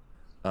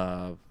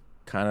kind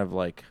of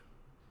like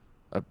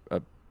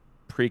a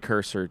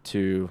precursor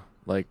to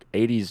like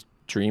 80s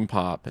dream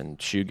pop and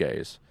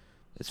shoegaze.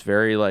 It's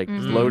very like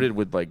loaded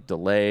with like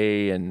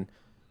delay, and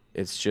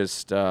it's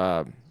just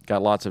got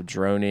lots of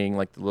droning,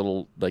 like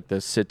the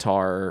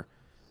sitar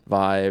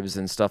vibes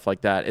and stuff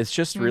like that. It's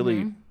just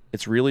really,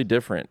 it's really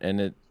different,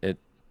 and it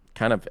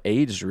kind of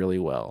aged really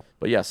well.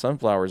 But yeah,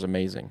 Sunflower is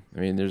amazing.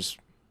 I mean,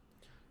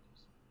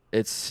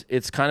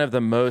 it's kind of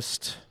the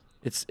most,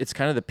 it's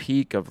kind of the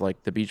peak of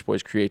like the Beach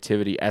Boys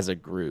creativity as a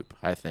group.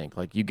 I think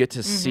like you get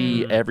to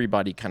see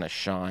everybody kind of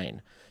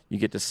shine. You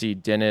get to see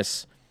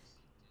Dennis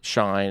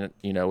shine,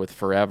 you know, with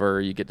Forever.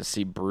 You get to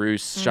see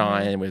Bruce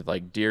shine with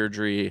like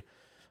Deirdre.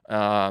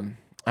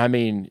 I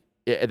mean,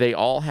 they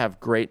all have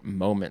great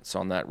moments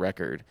on that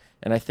record.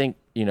 And I think,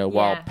 you know,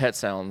 while Pet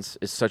Sounds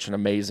is such an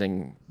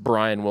amazing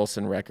Brian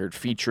Wilson record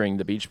featuring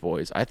the Beach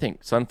Boys, I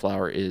think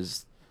Sunflower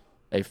is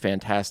a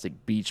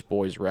fantastic Beach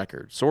Boys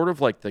record. Sort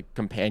of like the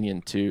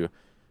companion to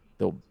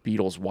the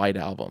Beatles' White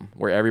Album,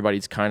 where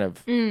everybody's kind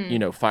of, you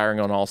know,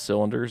 firing on all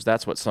cylinders.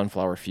 That's what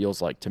Sunflower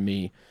feels like to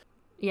me.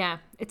 Yeah,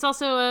 it's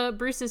also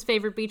Bruce's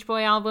favorite Beach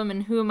Boy album,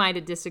 and who am I to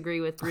disagree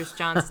with Bruce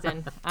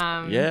Johnston?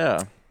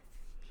 Yeah.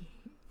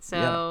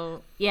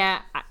 So,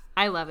 yeah,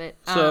 I love it.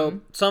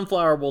 So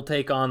Sunflower will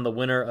take on the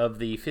winner of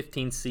the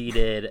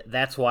 15-seeded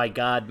That's Why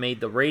God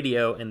Made the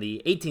Radio and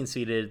the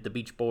 18-seeded The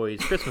Beach Boys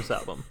Christmas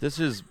album. This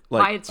is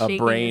like Wyatt's a shaking his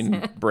brain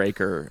head.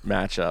 breaker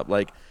matchup.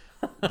 Like,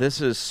 this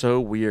is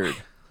so weird.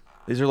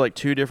 These are like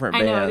two different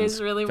I know, it bands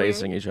is really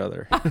facing each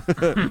other.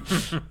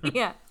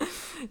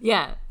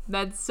 Yeah,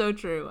 that's so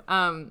true.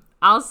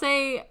 I'll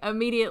say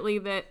immediately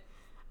that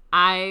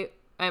I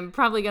am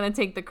probably going to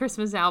take the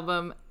Christmas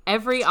album.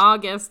 Every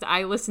August,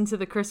 I listen to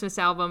the Christmas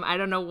album. I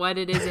don't know what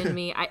it is in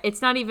me.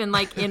 It's not even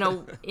like in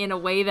a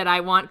way that I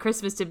want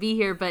Christmas to be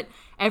here, but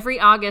every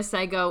August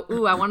I go,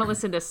 ooh, I want to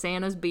listen to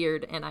Santa's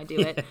Beard, and I do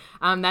it.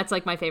 That's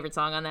like my favorite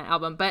song on that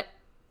album. But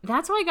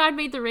That's Why God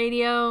Made the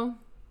Radio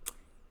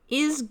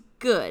is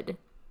good.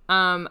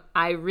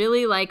 I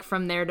really like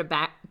From There to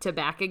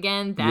Back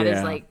Again. That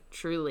is like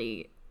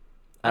truly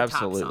a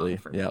Absolutely.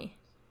 top song for me.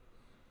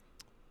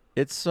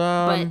 It's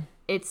But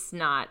it's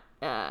not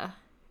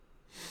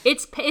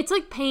it's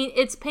like pain.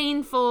 It's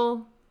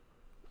painful.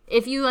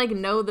 If you like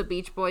know the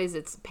Beach Boys,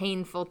 it's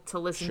painful to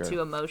listen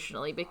to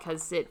emotionally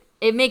because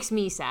it makes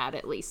me sad,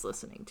 at least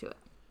listening to it.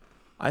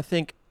 I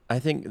think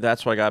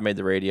That's Why God Made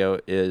the Radio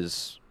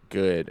is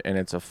good, and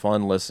it's a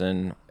fun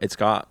listen. It's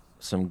got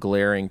some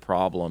glaring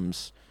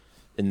problems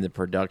in the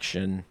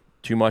production,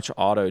 too much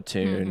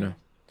auto-tune,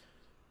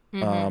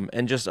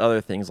 and just other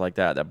things like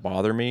that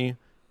bother me,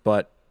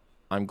 but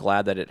I'm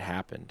glad that it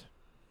happened.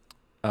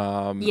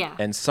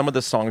 And some of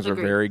the songs are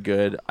Agreed. very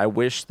good. I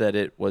wish that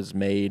it was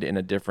made in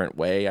a different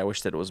way. I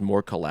wish that it was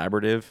more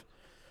collaborative,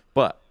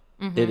 but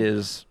it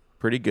is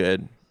pretty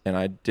good. And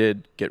I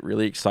did get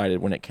really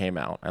excited when it came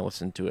out. I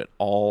listened to it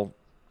all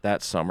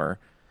that summer,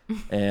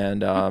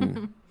 and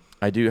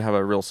I do have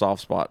a real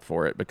soft spot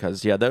for it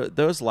because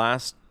those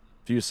last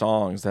few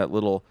songs, that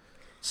little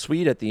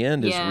suite at the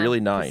end is really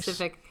nice.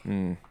 Pacific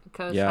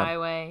Coast yeah.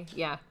 Highway.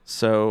 Yeah.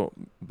 So,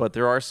 but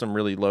there are some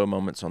really low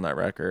moments on that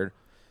record.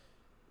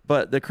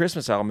 But the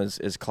Christmas album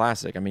is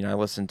classic. I mean, I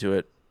listen to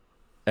it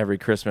every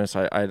Christmas.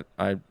 I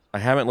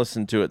haven't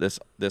listened to it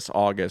this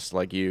August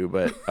like you,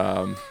 but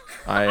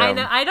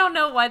I don't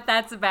know what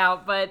that's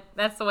about, but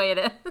that's the way it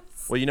is.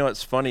 Well, you know,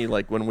 it's funny.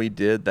 Like when we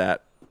did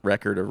that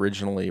record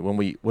originally, when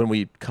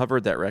we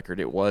covered that record,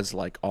 it was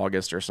like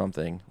August or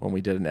something when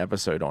we did an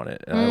episode on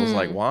it, and I was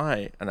like,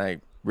 why? And I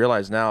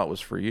realized now it was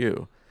for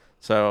you.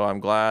 So I'm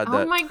glad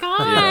that. Oh my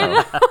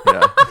god!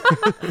 Yeah.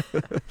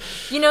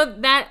 You know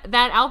that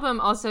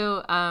album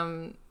also,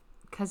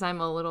 because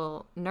I'm a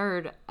little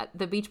nerd.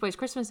 The Beach Boys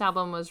Christmas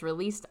album was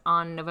released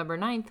on November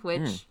 9th,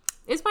 which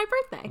is my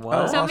birthday.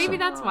 Wow. So maybe Awesome.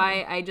 that's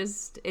why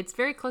it's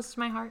very close to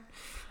my heart.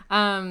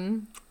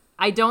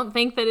 I don't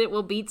think that it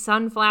will beat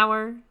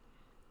Sunflower,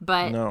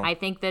 but No. I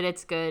think that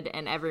it's good,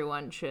 and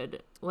everyone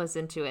should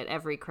listen to it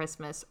every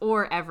Christmas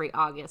or every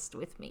August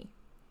with me.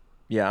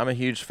 Yeah, I'm a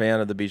huge fan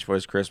of the Beach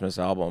Boys Christmas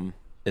album.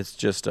 It's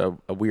just a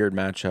weird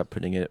matchup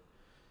putting it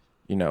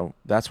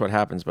that's what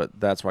happens. But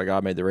that's why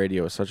God Made the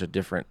Radio is such a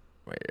different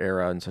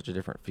era and such a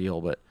different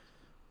feel. But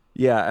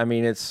yeah, I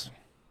mean, it's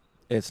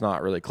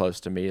not really close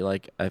to me.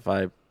 Like if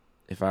I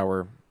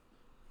were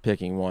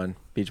picking one,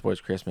 Beach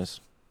Boys Christmas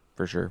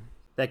for sure.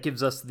 That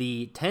gives us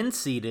the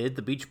 10-seeded,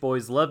 the Beach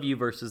Boys Love You,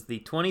 versus the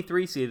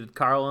 23-seeded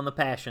Carl and the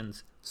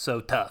Passions,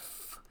 So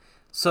Tough.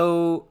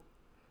 So,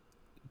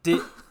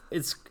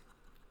 is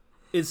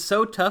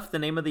So Tough the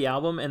name of the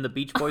album, and the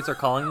Beach Boys are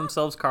calling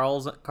themselves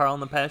Carl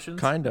and the Passions?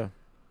 Kinda,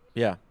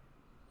 yeah.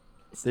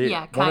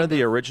 Yeah, one of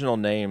the original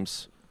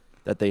names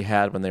that they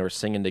had when they were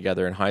singing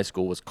together in high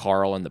school was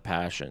Carl and the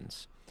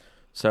Passions.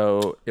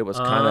 So it was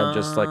kind of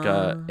just like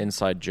a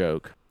inside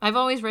joke. I've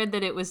always read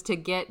that it was to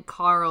get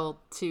Carl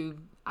to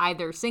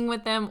either sing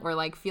with them or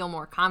like feel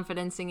more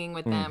confident singing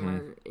with them,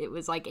 or it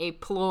was like a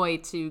ploy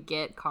to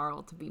get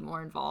Carl to be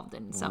more involved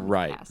in some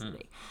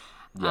capacity.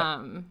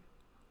 Yeah.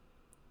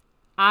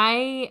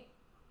 Carl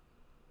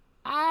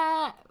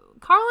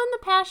and the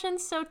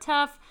Passion's So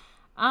Tough.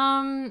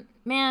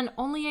 Man,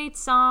 only 8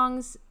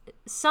 songs.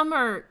 Some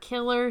are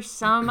killer,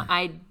 some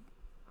I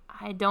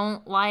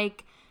don't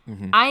like.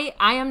 I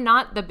am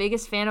not the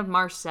biggest fan of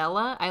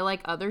Marcella. I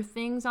like other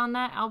things on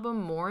that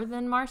album more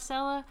than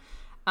Marcella.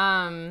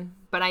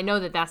 But I know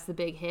that that's the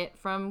big hit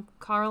from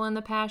Carl and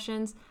the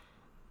Passions.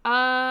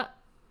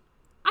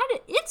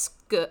 It's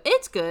good.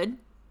 It's good.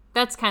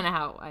 That's kind of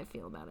how I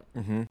feel about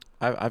it.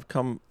 I've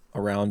come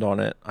around on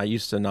it. I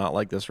used to not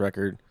like this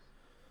record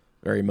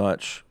very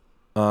much,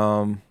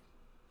 but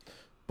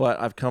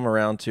I've come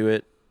around to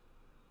it.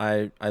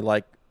 I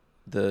like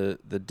the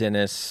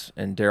Dennis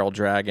and Daryl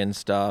Dragon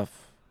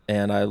stuff,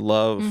 and I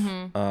love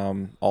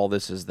All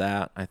This Is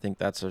That. I think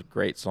that's a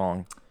great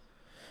song.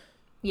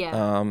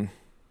 Yeah.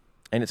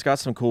 And it's got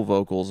some cool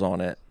vocals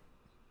on it.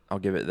 I'll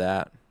give it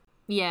that.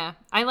 Yeah,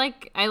 I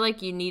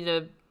like You Need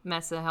a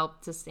Mess of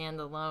Help to Stand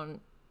Alone.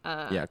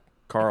 Yeah,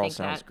 Carl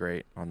sounds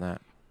great on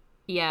that.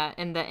 Yeah,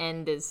 and the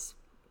end is,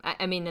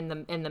 I mean,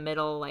 in the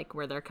middle, like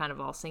where they're kind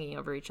of all singing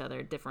over each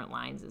other, different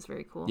lines, is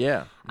very cool.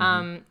 Yeah.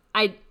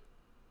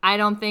 I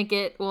don't think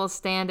it will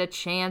stand a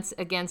chance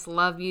against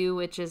Love You,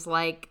 which is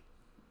like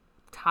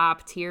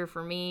top tier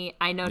for me.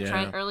 I know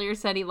Trent earlier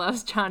said he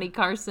loves Johnny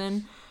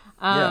Carson.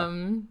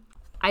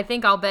 I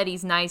think I'll Bet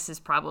He's Nice is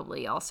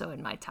probably also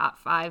in my top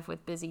 5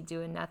 with Busy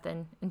Doing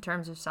Nothing in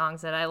terms of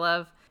songs that I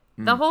love.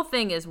 The whole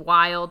thing is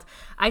wild.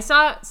 I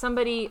saw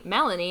somebody,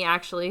 Melanie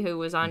actually, who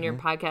was on your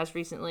podcast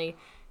recently,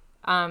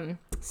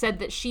 said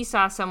that she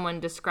saw someone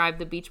describe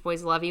the Beach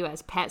Boys Love You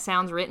as pet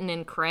sounds written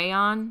in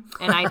crayon.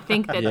 And I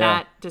think that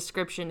that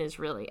description is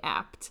really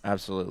apt.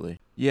 Absolutely.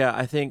 Yeah,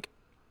 I think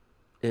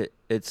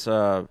it's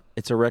a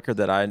record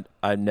that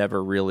I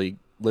never really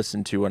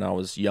listened to when I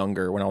was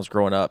younger, when I was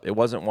growing up. It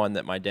wasn't one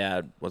that my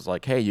dad was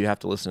like, hey, you have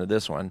to listen to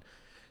this one.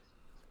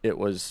 It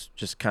was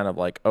just kind of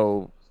like,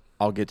 oh,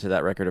 I'll get to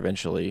that record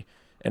eventually.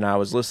 And I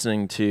was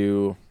listening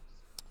to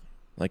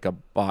like a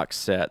box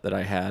set that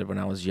I had when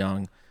I was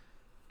young,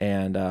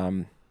 and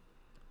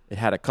it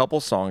had a couple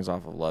songs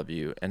off of Love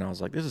You, and I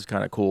was like, this is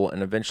kind of cool.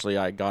 And eventually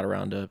I got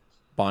around to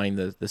buying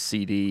the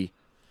CD,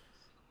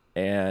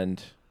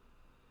 and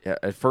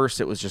at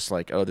first it was just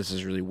like, oh, this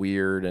is really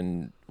weird,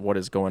 and what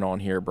is going on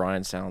here?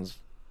 Brian sounds,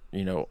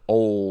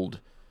 old.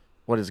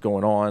 What is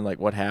going on? Like,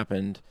 what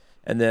happened?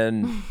 And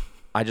then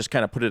I just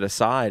kind of put it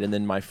aside, and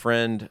then my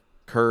friend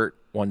Kurt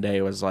one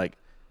day was like,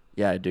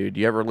 yeah, dude,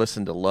 you ever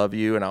listen to Love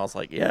You? And I was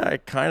like, yeah, I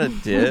kind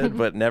of did,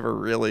 but never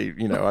really,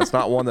 it's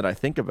not one that I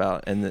think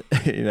about. And,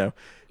 he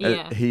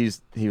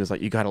was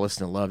like, you got to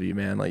listen to Love You,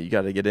 man. Like, you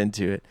got to get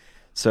into it.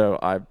 So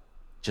I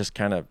just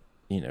kind of,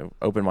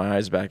 opened my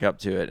eyes back up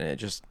to it, and it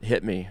just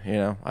hit me.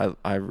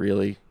 I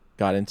really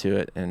got into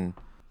it, and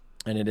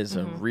it is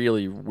a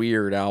really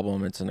weird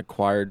album. It's an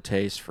acquired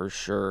taste for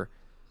sure.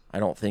 I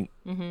don't think,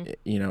 I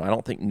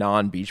don't think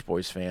non-Beach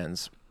Boys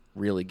fans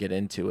really get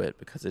into it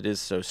because it is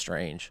so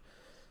strange.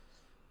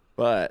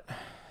 But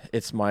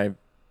it's my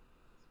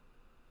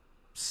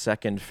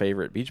second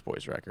favorite Beach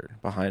Boys record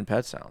behind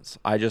Pet Sounds.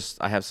 I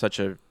have such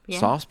a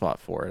soft spot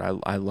for it.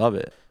 I love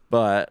it.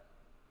 But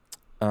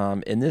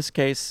in this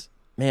case,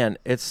 man,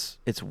 it's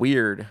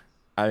weird.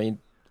 I mean,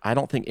 I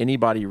don't think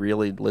anybody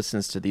really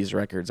listens to these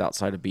records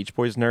outside of Beach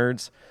Boys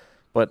nerds,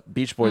 but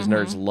Beach Boys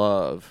nerds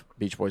love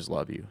Beach Boys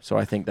Love You. So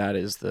I think that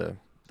is the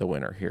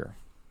winner here.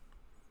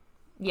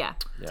 Yeah,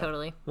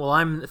 totally. Well,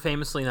 I'm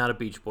famously not a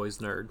Beach Boys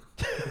nerd,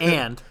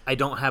 and I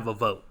don't have a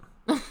vote.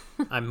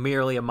 I'm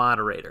merely a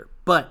moderator.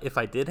 But if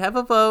I did have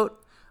a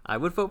vote, I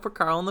would vote for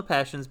Carl and the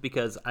Passions,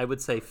 because I would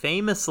say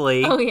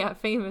famously... Oh, yeah,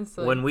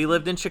 famously. When we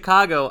lived in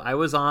Chicago, I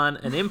was on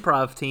an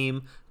improv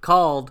team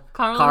called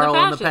Carl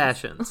and the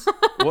Passions.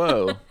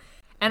 Whoa.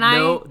 And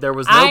there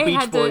was no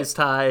Beach Boys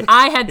tie.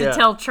 I had to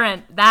tell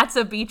Trent, that's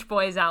a Beach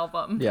Boys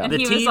album. Yeah. And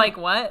he was like,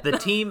 what? The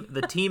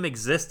team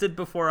existed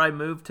before I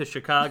moved to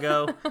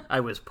Chicago. I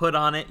was put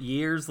on it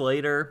years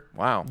later.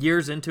 Wow.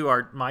 Years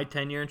into my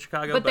tenure in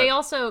Chicago. But they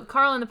also,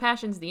 Carl and the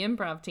Passions, the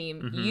improv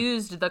team,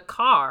 used the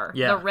car,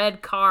 the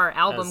red car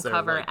album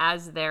cover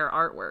as their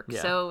artwork.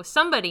 Yeah. So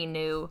somebody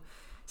named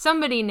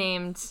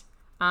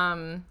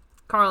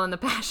Carl and the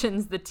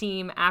Passions, the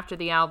team after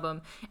the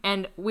album.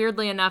 And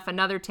weirdly enough,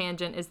 another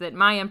tangent is that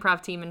my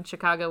improv team in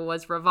Chicago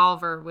was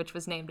Revolver, which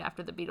was named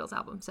after the Beatles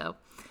album. So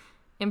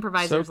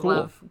improvisers So cool.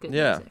 love good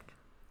Yeah. music.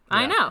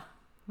 I know.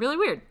 Really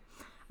weird.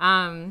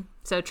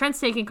 So Trent's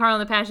taking Carl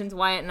and the Passions.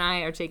 Wyatt and I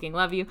are taking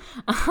Love You.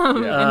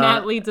 And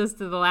that leads us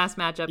to the last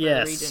matchup in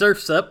the region.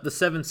 Surf's Up, the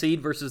 7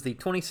 seed versus the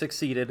 26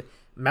 seeded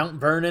Mount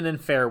Vernon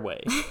and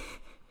Fairway.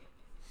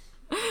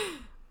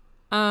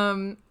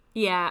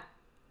 Yeah.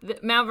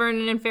 Mount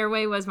Vernon and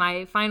Fairway was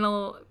my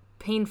final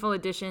painful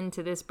addition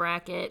to this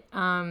bracket.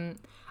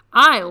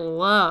 I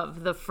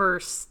love the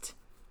first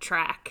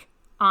track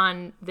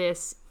on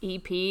this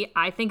EP.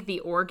 I think the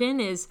organ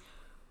is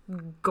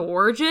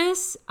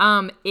gorgeous.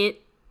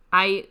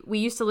 We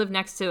used to live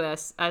next to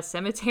a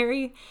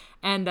cemetery,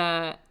 and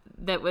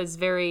that was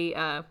very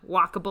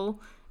walkable.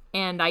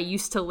 And I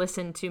used to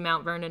listen to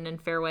Mount Vernon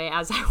and Fairway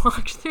as I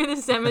walked through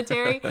the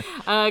cemetery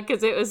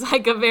because it was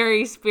like a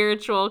very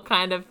spiritual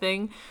kind of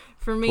thing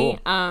for me.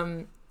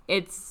 Cool.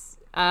 It's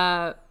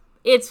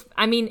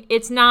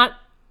not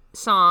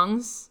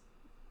songs.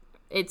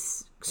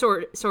 It's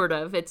sort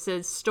of. It's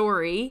a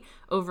story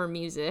over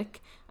music.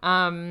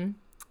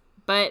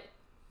 But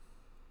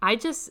I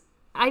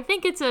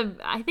think it's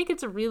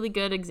a really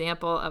good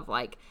example of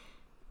like,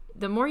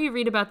 the more you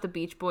read about the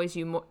Beach Boys,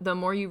 the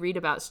more you read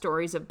about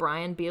stories of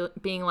Brian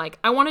being like,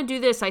 I want to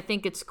do this. I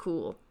think it's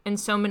cool. And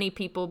so many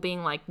people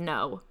being like,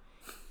 no,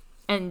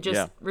 and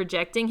just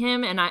rejecting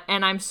him. And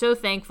I'm so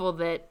thankful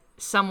that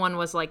someone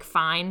was like,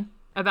 fine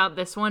about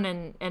this one.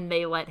 And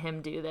they let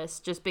him do this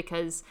just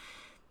because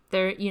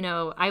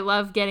I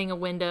love getting a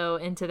window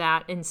into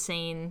that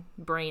insane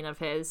brain of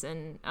his.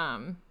 And,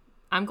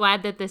 I'm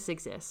glad that this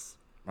exists.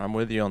 I'm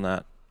with you on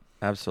that.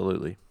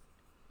 Absolutely.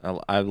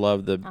 I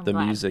love the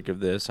music of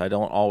this. I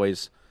don't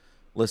always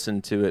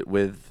listen to it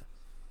with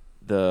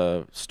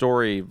the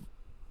story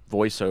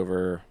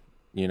voiceover,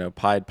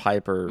 Pied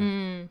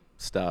Piper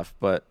stuff,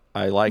 but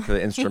I like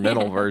the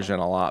instrumental version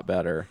a lot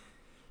better.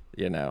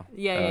 I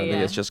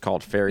think it's just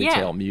called fairy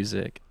tale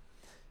music.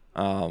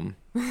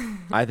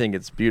 I think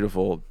it's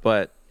beautiful,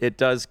 but it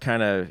does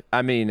kind of,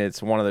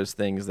 it's one of those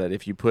things that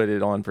if you put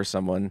it on for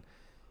someone,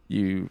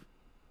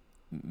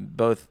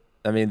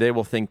 they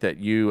will think that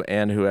you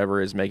and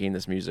whoever is making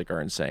this music are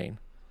insane.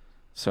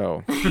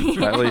 So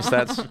at least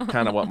that's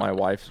kind of what my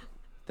wife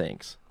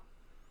thinks.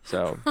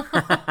 So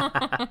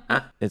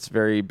it's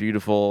very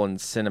beautiful and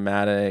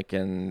cinematic,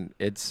 and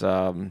it's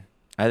I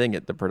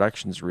think the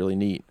production's really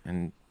neat,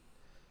 and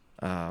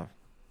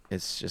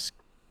it's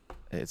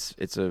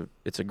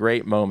a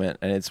great moment,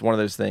 and it's one of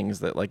those things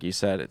that, like you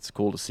said, it's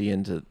cool to see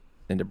into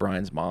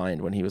Brian's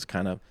mind when he was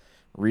kind of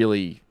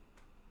really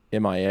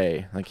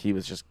MIA, like he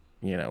was just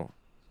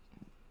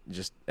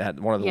just at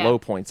one of the low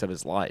points of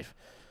his life.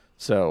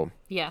 So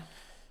yeah.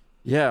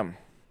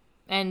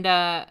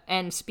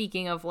 And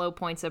speaking of low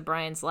points of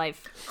Brian's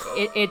life,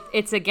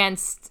 it's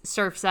against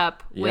Surf's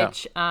Up,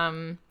 which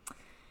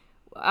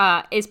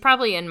is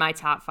probably in my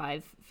top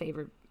 5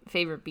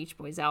 favorite Beach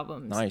Boys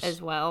albums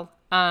as well.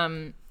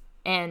 And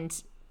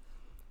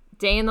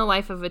Day in the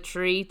Life of a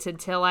Tree to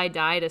Till I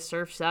Die to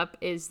Surf's Up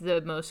is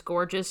the most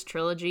gorgeous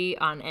trilogy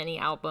on any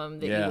album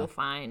that you will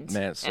find.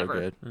 Man, it's so ever.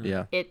 good.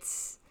 Yeah.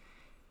 It's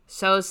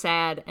so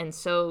sad and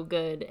so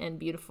good and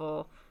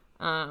beautiful.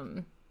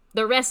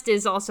 The rest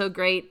is also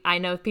great. I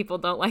know people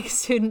don't like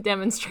Student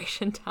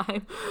Demonstration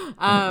Time.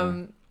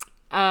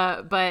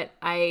 But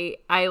I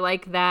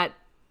like that,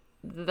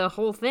 the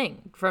whole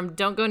thing from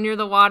Don't Go Near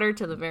the Water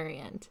to the very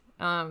end.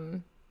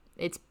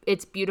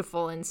 It's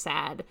beautiful and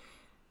sad.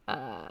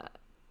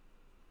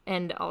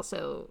 And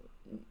also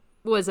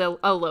was a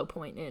low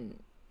point in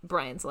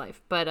Brian's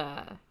life. But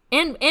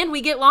and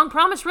we get Long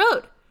Promise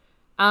Road.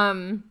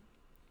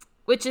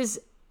 Which is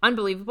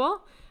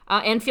unbelievable.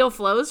 And Feel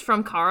Flows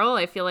from Carl.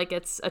 I feel like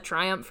it's a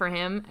triumph for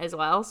him as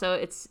well. So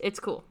it's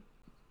cool.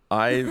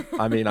 I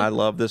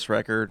love this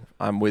record.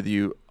 I'm with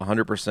you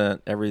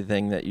 100%.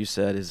 Everything that you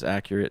said is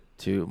accurate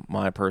to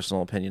my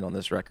personal opinion on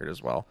this record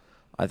as well.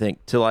 I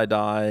think Till I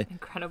Die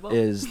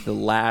is the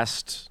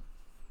last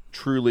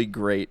truly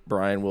great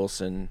Brian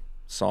Wilson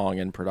song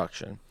in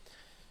production.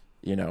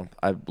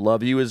 I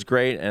Love You is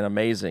great and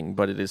amazing,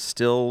 but it is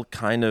still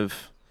kind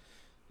of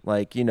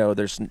like,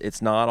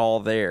 it's not all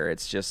there.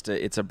 It's just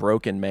it's a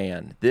broken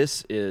man.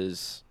 This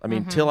is,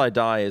 Till I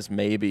Die is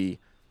maybe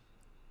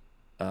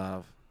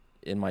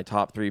in my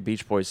top 3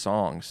 Beach Boys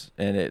songs,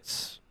 and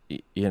it's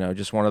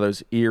just one of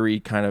those eerie,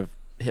 kind of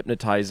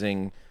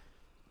hypnotizing,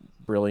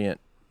 brilliant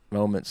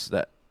moments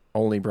that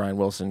only Brian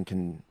Wilson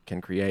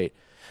can create.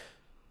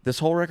 This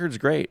whole record's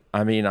great.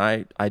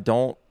 I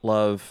don't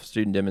love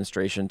Student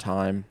Demonstration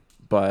Time,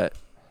 but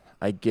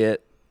I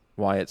get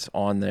why it's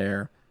on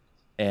there,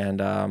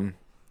 and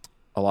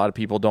a lot of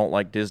people don't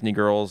like Disney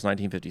Girls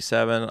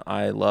 1957.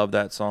 I love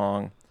that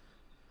song.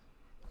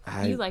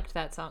 You liked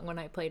that song when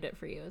I played it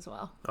for you as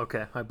well.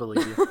 Okay, I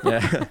believe you.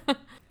 Yeah.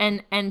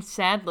 And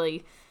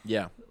sadly,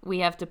 yeah, we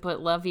have to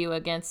put Love You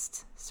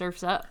against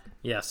Surf's Up.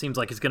 Yeah, seems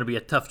like it's going to be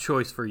a tough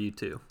choice for you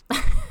two.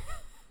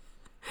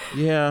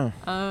 Yeah.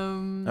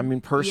 I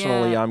mean,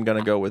 personally, yeah. I'm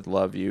gonna go with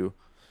 "Love You,"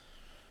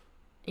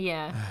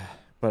 Yeah.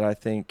 but I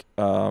think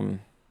I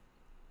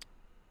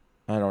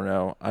don't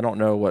know. I don't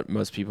know what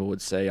most people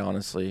would say.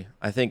 Honestly,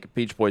 I think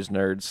Beach Boys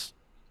nerds.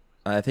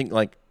 I think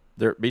like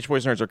their Beach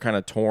Boys nerds are kind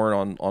of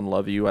torn on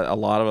 "Love You." A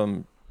lot of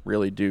them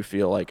really do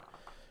feel like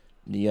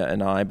Nia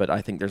and I, but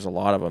I think there's a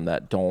lot of them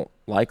that don't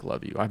like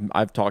 "Love You."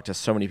 I've talked to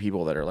so many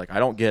people that are like, I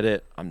don't get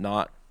it. I'm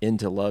not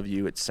into "Love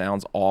You." It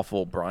sounds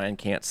awful. Brian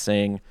can't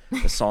sing.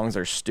 The songs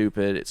are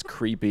stupid. It's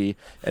creepy,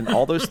 and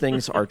all those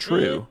things are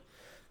true.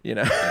 You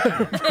know,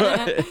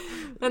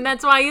 And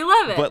that's why you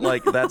love it. but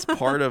like that's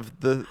part of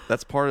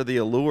the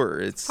allure.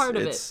 It's part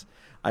of it.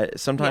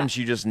 Sometimes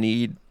you just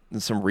need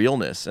some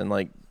realness, and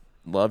like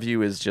 "Love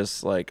You" is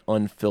just like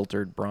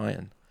unfiltered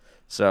Brian.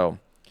 So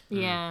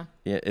yeah.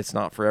 it's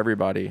not for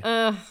everybody.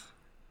 Ugh.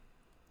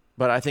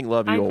 But I think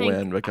 "Love You" I will think-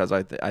 win because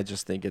I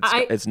just think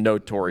it's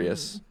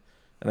notorious,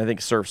 and I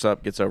think "Surf's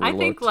Up" gets overlooked. I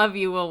think Love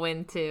You will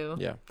win too.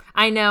 Yeah.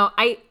 I know.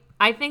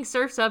 I think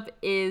Surf's Up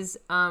is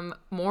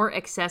more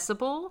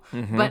accessible,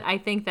 Mm-hmm. but I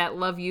think that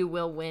Love You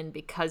will win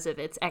because of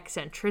its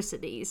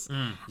eccentricities.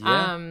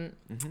 Yeah.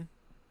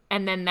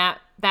 And then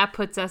that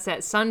puts us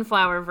at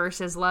Sunflower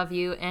versus Love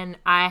You, and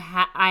I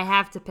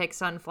have to pick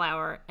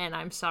Sunflower, and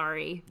I'm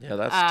sorry. Yeah,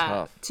 that's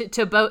tough.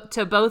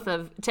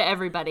 To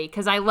everybody,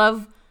 because I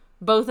love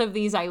both of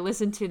these. I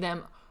listen to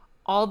them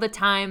all the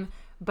time.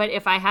 But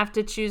if I have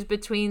to choose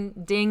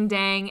between Ding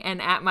Dang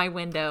and At My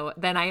Window,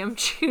 then I am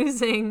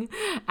choosing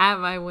At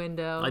My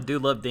Window. I do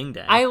love Ding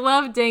Dang. I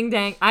love Ding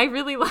Dang. I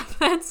really love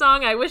that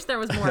song. I wish there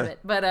was more of it.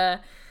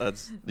 But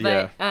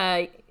yeah,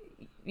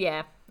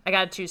 I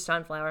gotta choose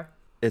Sunflower.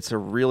 It's a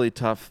really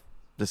tough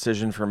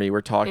decision for me. We're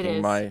It talking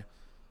is.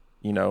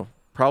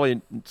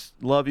 probably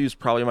 "Love You" is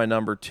probably my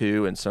number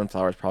 2, and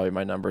 "Sunflower" is probably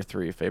my number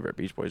 3 favorite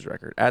Beach Boys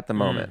record at the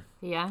moment.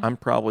 Yeah. I'm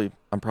probably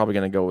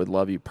gonna go with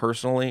 "Love You"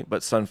 personally,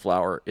 but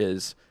 "Sunflower"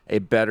 is a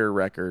better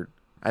record.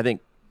 I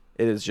think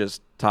it is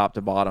just top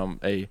to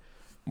bottom a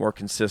more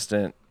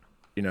consistent,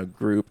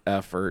 group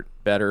effort,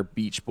 better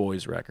Beach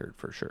Boys record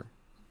for sure.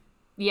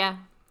 Yeah.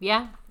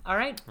 All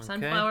right.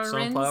 Sunflower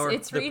Sunflower.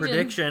 wins its The region.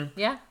 prediction.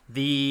 Yeah.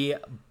 The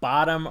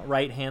bottom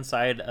right-hand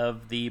side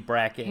of the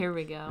bracket. Here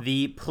we go.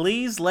 The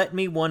Please Let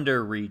Me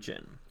Wonder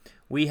region.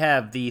 We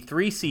have the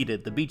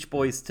 3-seeded The Beach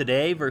Boys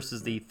Today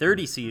versus the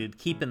 30-seeded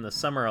Keepin' the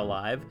Summer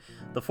Alive.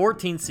 The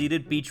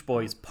 14-seeded Beach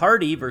Boys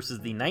Party versus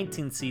the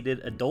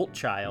 19-seeded Adult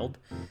Child.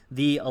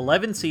 The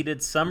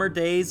 11-seeded Summer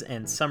Days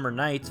and Summer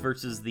Nights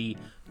versus the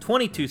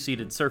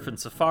 22-seeded Surfin'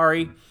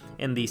 Safari.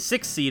 And the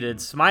 6-seeded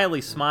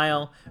Smiley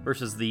Smile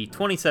versus the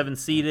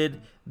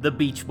 27-seeded The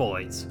Beach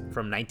Boys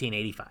from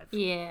 1985.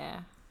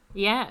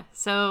 Yeah.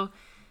 So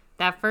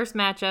that first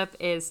matchup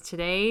is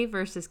Today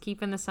versus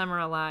Keeping the Summer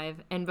Alive.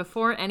 And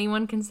before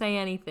anyone can say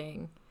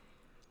anything,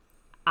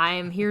 I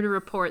am here to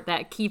report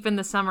that Keeping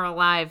the Summer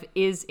Alive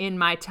is in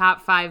my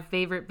top 5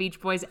 favorite Beach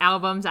Boys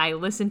albums. I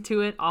listen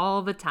to it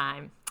all the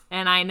time.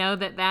 And I know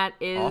that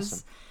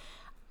is...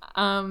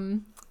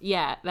 Awesome.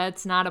 Yeah,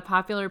 that's not a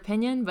popular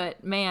opinion,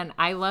 but man,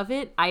 I love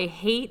it. I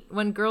hate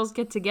when girls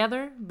get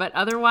together, but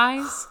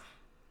otherwise,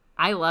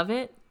 I love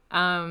it.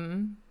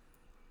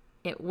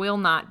 It will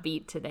not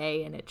beat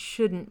Today, and it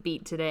shouldn't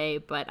beat Today,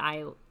 but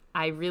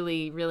I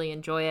really, really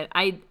enjoy it.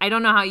 I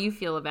don't know how you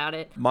feel about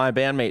it. My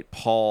bandmate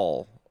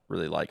Paul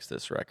really likes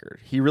this record.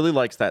 He really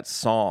likes that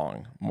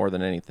song more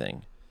than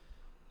anything.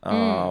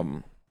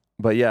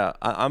 But yeah,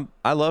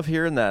 I love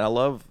hearing that. I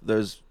love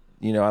those.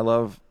 I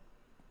love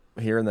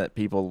hearing that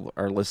people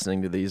are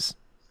listening to these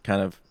kind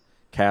of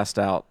cast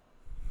out,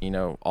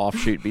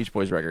 offshoot Beach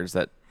Boys records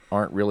that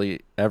aren't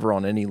really ever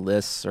on any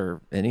lists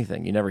or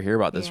anything. You never hear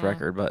about this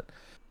record, but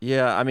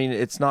yeah, I mean,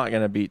 it's not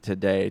going to beat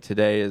Today.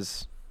 Today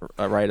is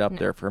right up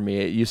there for me.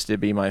 It used to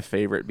be my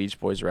favorite Beach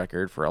Boys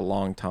record for a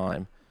long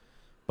time,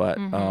 but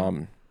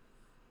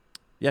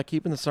yeah,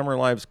 Keeping the Summer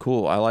Alive's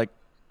cool. I like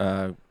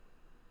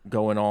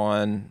Going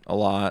On a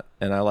lot,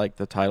 and I like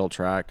the title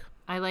track.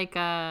 I like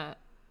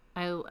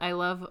I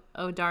love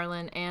Oh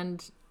Darlin'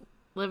 and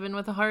Living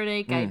with a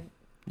Heartache. I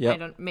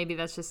don't, maybe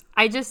that's just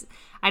I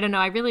don't know.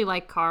 I really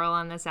like Carl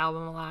on this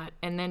album a lot.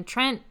 And then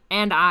Trent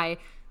and I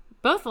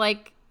both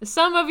like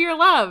Some of Your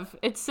Love.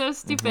 It's so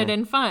stupid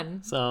and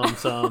fun. Some.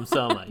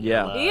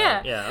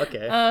 Yeah. Yeah.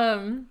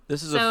 Okay.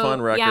 This is a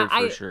fun record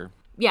for sure.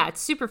 Yeah,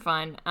 it's super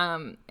fun.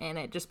 And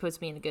it just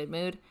puts me in a good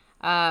mood.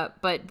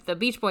 But the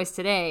Beach Boys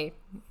Today,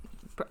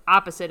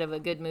 opposite of a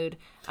good mood.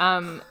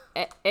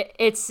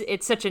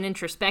 It's such an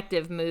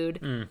introspective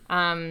mood.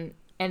 And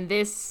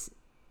this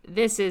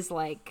is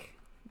like,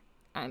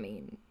 I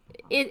mean,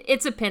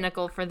 it's a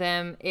pinnacle for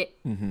them.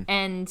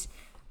 And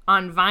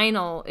on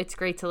vinyl, it's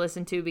great to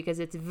listen to because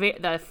it's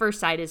the first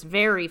side is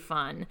very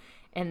fun,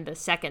 and the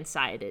second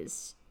side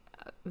is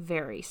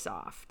very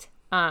soft.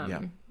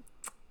 And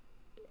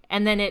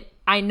then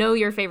I know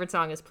your favorite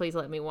song is Please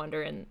Let Me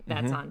Wonder, and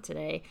that's on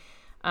Today.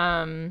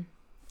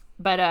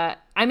 But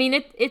I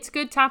mean, it's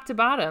good top to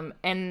bottom,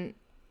 and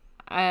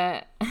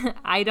I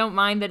don't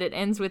mind that it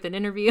ends with an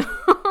interview.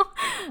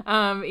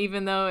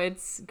 Even though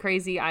it's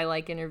crazy, I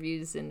like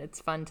interviews and it's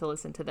fun to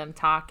listen to them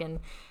talk and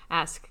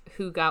ask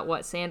who got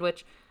what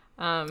sandwich.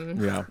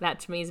 That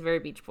to me is very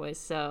Beach Boys.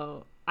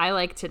 So I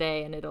like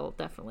Today, and it'll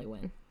definitely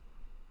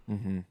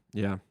win.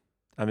 Yeah.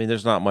 I mean,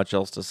 there's not much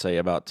else to say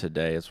about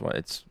Today. It's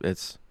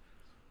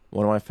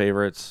one of my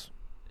favorites.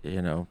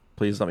 You know,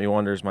 Please Let Me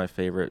Wonder is my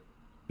favorite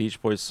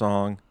Beach Boys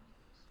song.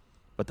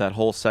 But that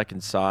whole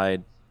second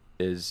side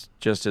is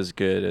just as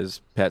good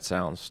as Pet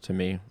Sounds to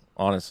me,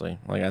 honestly.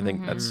 Like, I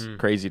think that's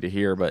crazy to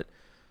hear, but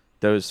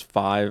those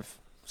 5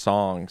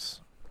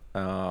 songs,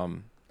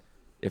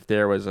 if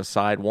there was a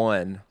side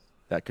one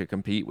that could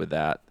compete with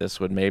that, this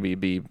would maybe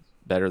be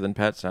better than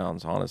Pet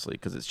Sounds, honestly,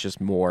 because it's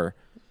just more,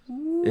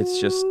 it's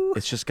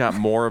just got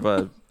more of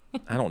a,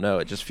 I don't know,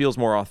 it just feels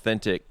more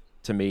authentic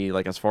to me,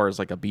 like as far as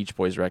like a Beach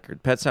Boys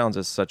record. Pet Sounds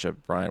is such a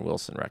Brian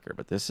Wilson record,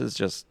 but this is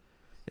just,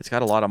 it's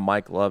got a lot of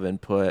Mike Love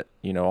input.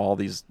 You know, all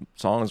these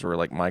songs were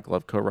like Mike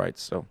Love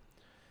co-writes, so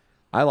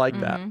I like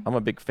that. I'm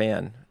a big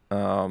fan,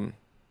 and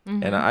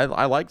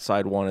I like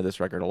side one of this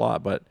record a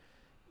lot, but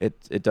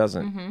it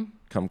doesn't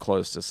come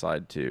close to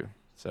side 2.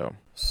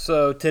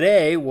 So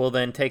today we'll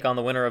then take on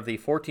the winner of the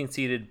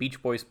 14-seeded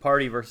Beach Boys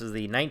Party versus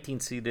the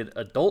 19-seeded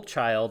Adult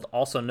Child,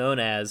 also known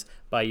as,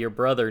 by your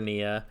brother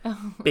Nia,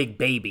 Big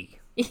Baby.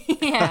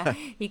 Yeah,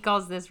 he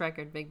calls this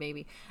record Big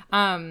Baby.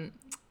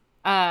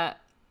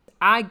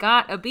 I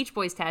got a Beach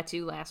Boys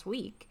tattoo last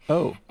week.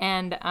 Oh.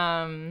 And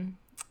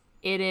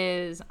it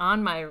is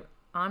on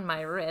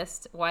my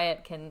wrist.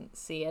 Wyatt can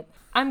see it.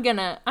 I'm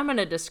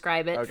gonna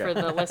describe it for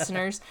the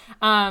listeners.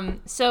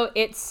 So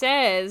it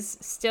says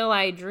 "Still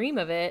I Dream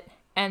of It,"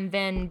 and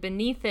then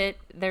beneath it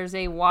there's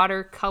a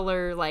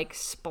watercolor like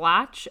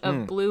splotch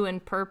of blue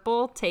and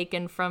purple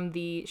taken from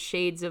the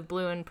Shades of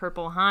Blue and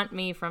Purple Haunt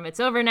Me from It's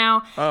Over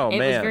Now. It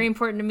was very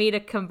important to me to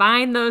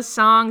combine those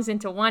songs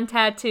into one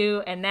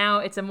tattoo, and now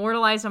it's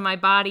immortalized on my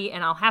body,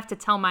 and I'll have to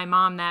tell my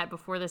mom that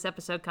before this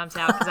episode comes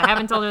out, because I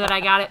haven't told her that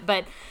I got it.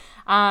 But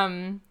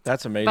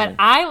that's amazing. But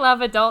I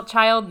love Adult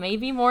Child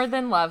maybe more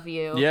than Love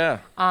You. Yeah.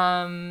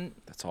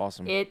 That's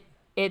awesome.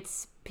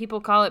 It's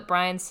people call it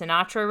Brian's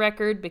Sinatra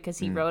record because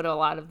he wrote a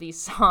lot of these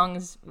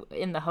songs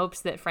in the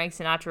hopes that Frank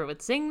Sinatra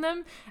would sing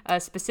them.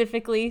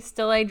 Specifically,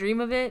 Still I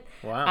Dream of It.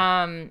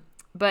 Wow.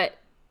 But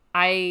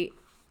I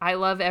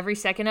love every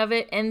second of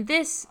it, and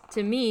this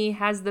to me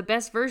has the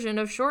best version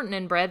of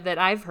Shortening Bread that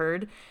I've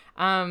heard.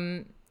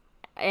 And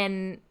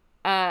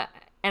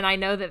I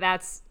know that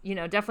that's, you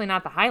know, definitely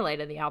not the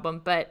highlight of the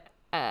album, but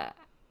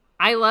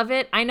I love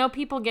it. I know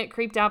people get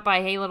creeped out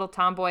by Hey Little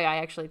Tomboy. I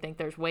actually think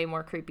there's way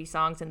more creepy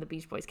songs in the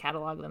Beach Boys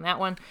catalog than that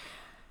one.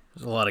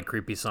 There's a lot of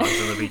creepy songs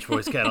in the Beach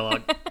Boys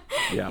catalog.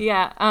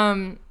 Yeah.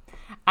 I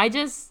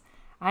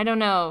don't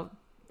know.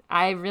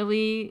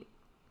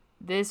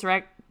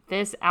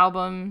 This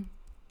album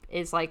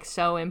is like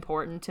so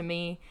important to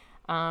me.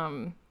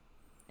 And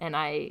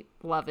I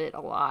love it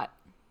a lot.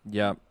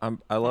 Yeah,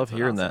 I love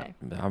hearing that. say.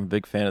 I'm a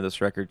big fan of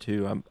this record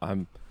too.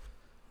 I've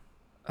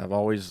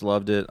always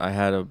loved it. I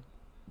had a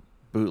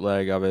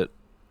bootleg of it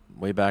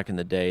way back in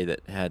the day that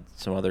had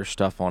some other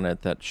stuff on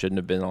it that shouldn't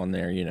have been on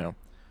there, you know.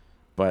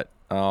 But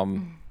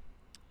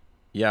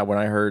yeah, when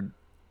I heard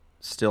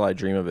Still I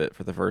Dream of It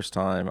for the first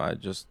time, I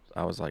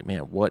was like,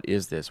 man, what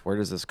is this? Where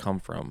does this come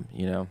from?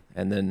 You know?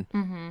 And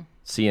then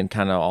seeing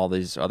kind of all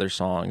these other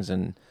songs,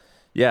 and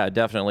yeah,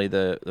 definitely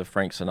the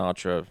Frank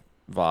Sinatra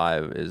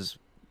vibe is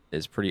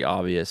pretty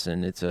obvious,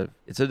 and it's a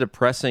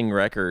depressing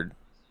record,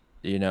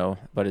 you know,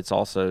 but it's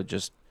also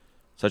just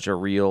such a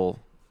real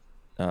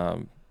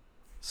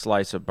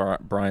slice of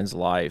Brian's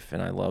life,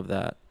 and I love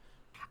that.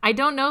 I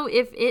don't know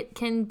if it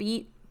can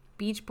beat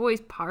Beach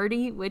Boys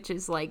Party, which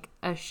is like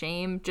a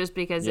shame just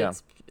because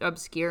it's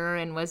obscure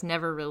and was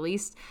never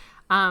released.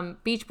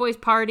 Beach Boys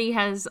Party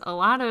has a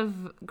lot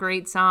of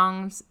great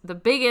songs, the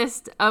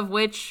biggest of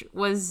which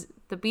was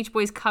the Beach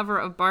Boys cover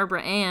of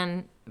Barbara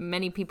Ann.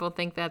 Many people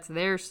think that's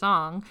their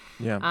song,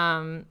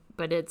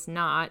 but it's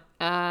not.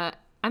 I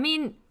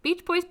mean,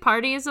 Beach Boys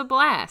Party is a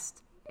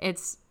blast.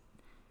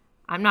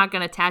 I'm not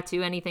gonna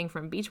tattoo anything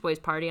from Beach Boys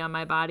Party on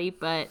my body,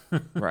 but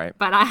Right.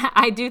 But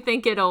I do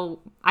think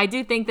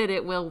that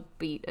it will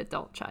beat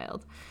Adult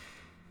Child.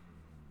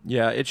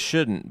 Yeah, it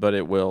shouldn't, but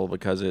it will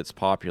because it's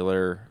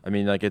popular. I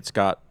mean, like it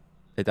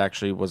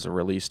actually was a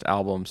released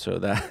album, so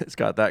that it's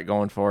got that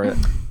going for it.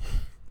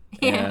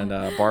 And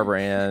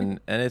Barbara Ann,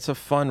 and it's a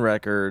fun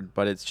record,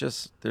 but it's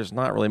just there's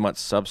not really much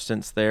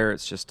substance there.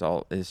 It's just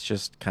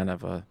kind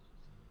of a,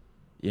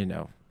 you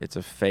know, it's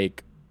a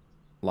fake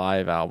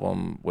live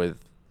album with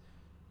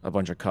a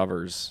bunch of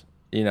covers,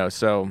 you know.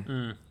 So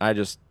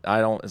it's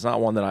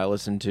not one that I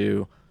listen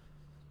to,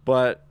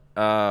 but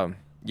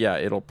yeah,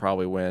 it'll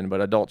probably win.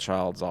 But Adult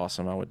Child's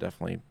awesome. I would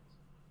definitely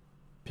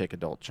pick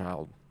Adult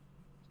Child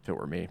if it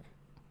were me.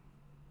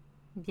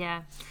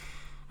 Yeah,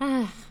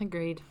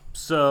 agreed.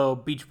 So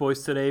Beach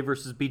Boys Today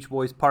versus Beach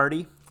Boys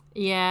Party.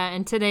 Yeah,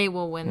 and Today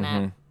will win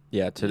that.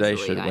 Yeah, Today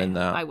easily, should win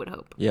that. I would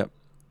hope. Yep.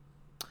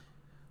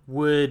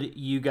 Would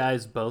you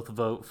guys both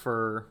vote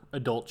for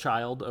Adult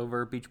Child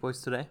over Beach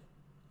Boys Today?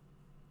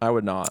 I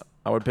would not.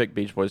 I would pick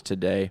Beach Boys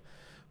Today,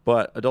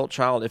 But Adult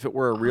Child, if it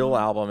were a real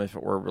album, if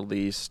it were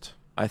released,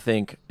 I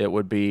think it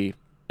would be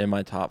in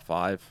my top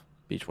 5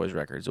 Beach Boys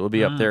records. It would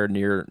be up there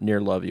near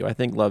Love You. I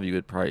think Love You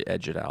would probably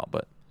edge it out,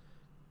 but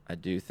I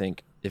do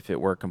think if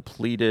it were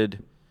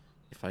completed,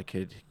 if I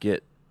could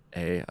get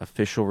a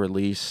official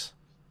release,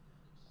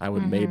 I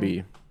would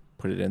maybe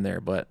put it in there,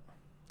 but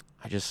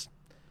it's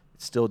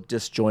still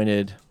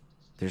disjointed.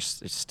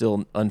 It's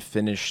still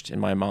unfinished in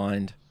my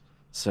mind.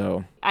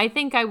 So I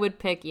think I would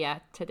pick,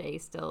 Today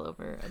still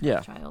over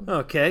Adult Child.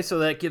 Okay, so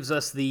that gives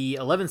us the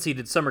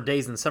 11-seeded Summer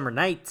Days and Summer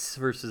Nights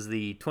versus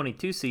the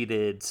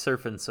 22-seeded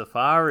Surfin'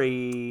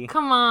 Safari.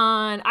 Come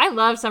on. I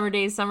love Summer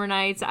Days, Summer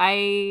Nights.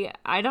 I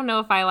don't know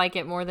if I like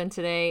it more than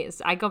Today.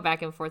 I go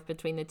back and forth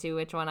between the two,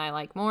 which one I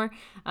like more.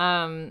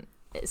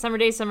 Summer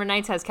Days, Summer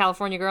Nights has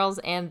California Girls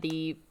and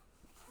the,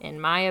 in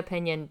my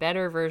opinion,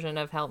 better version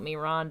of Help Me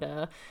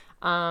Rhonda.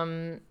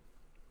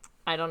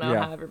 I don't know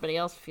how everybody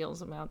else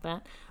feels about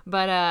that,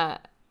 but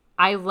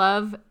I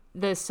love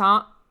the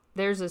song.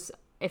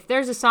 If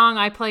there's a song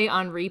I play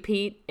on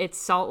repeat, it's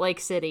Salt Lake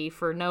City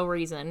for no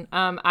reason.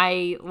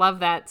 I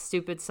love that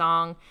stupid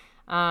song.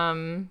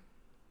 And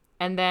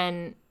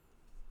then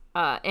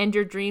And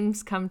Your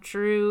Dreams Come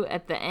True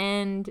at the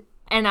end.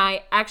 And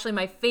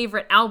my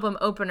favorite album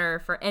opener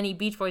for any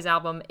Beach Boys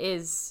album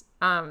is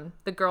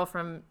The Girl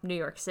from New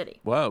York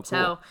City. Wow,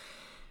 cool.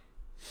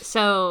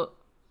 So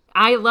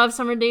I love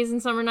Summer Days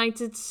and Summer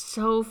Nights. It's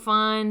so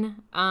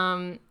fun.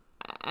 And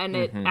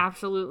it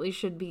absolutely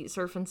should beat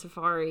Surfin'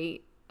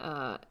 Safari,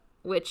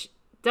 which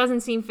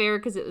doesn't seem fair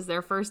because it was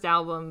their first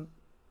album.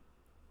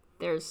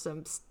 It's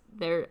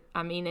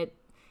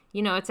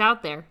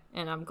out there,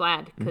 and I'm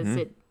glad because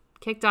it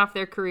kicked off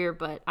their career,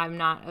 but I'm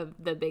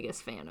not the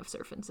biggest fan of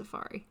Surfin'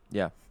 Safari.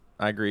 Yeah,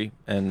 I agree.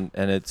 And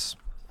it's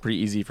pretty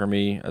easy for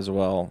me as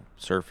well.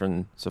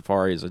 Surfin'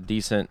 Safari is a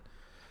decent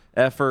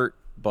effort,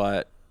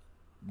 but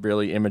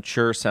really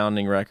immature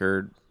sounding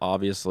record.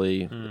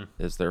 Obviously,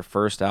 is their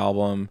first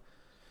album.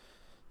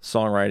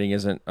 Songwriting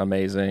isn't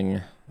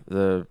amazing.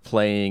 The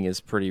playing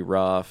is pretty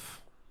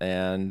rough,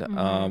 and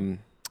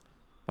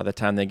by the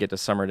time they get to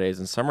Summer Days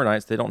and Summer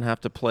Nights, they don't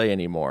have to play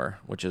anymore,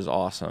 which is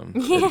awesome.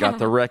 They've got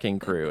the Wrecking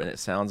Crew, and it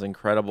sounds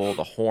incredible.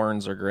 The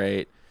horns are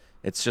great.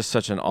 It's just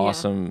such an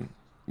awesome,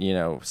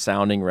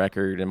 sounding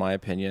record, in my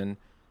opinion.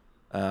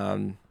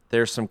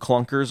 There's some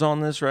clunkers on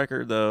this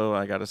record, though.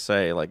 I gotta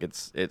say, like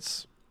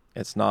it's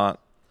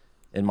not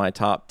in my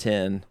top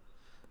 10,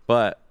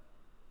 but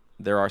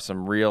there are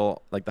some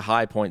real, like the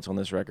high points on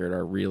this record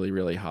are really,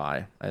 really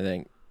high. I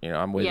think,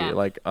 I'm with you.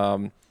 Like,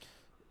 The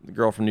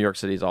Girl from New York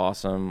City is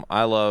awesome.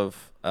 I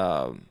love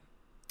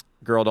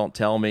Girl Don't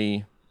Tell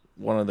Me,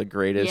 one of the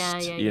greatest,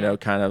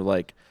 kind of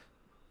like,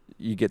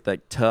 you get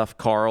that tough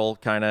Carl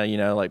kind of,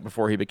 like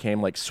before he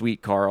became like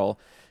sweet Carl,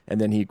 and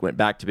then he went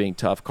back to being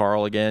tough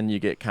Carl again. You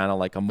get kind of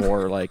like a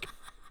more like,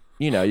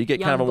 you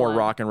get kind of a more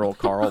rock and roll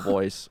Carl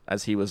voice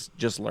as he was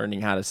just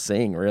learning how to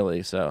sing,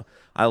 really. So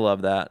I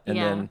love that. And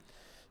then,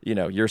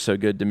 You're So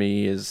Good to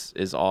Me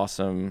is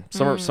awesome.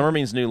 Summer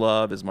Means New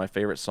Love is my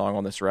favorite song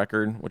on this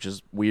record, which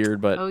is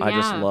weird, but I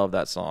just love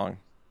that song.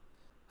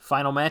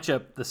 Final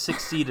matchup, the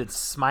 6-seeded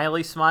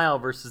Smiley Smile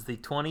versus the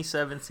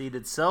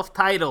 27-seeded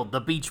self-titled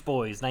The Beach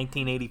Boys,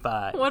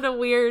 1985. What a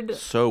weird...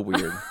 So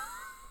weird.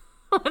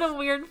 What a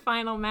weird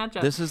final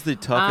matchup. This is the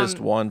toughest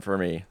one for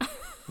me.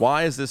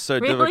 Why is this so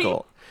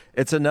difficult?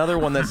 It's another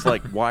one that's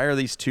like, why are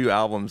these two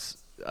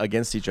albums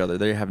against each other?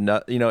 They have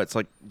not, it's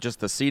like just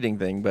the seating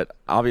thing, but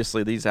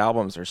obviously these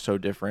albums are so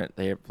different.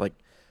 They have like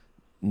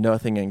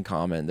nothing in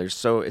common. It's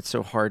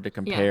so hard to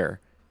compare.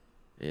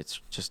 Yeah.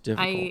 It's just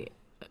difficult.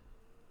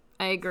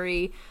 I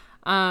agree.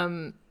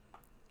 I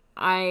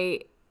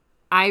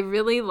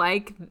really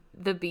like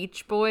the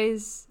Beach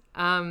Boys.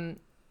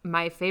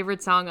 My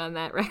favorite song on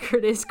that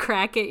record is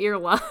Crack It Your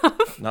Love,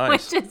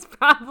 nice. Which is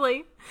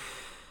probably,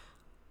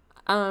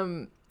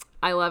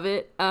 I love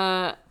it.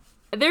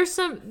 There's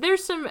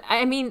some,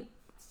 I mean,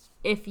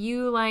 if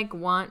you like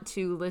want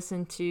to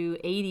listen to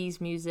 80s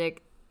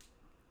music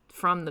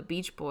from the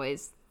Beach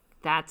Boys,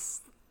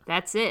 that's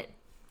it.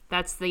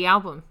 That's the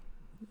album.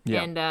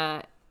 Yeah. And,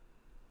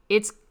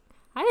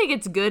 I think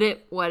it's good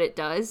at what it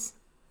does.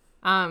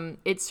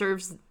 It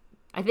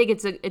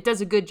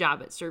does a good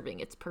job at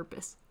serving its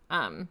purpose.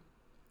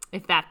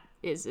 If that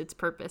is its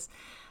purpose.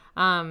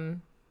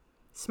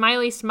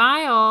 Smiley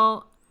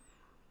Smile,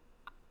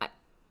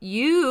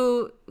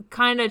 you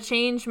kind of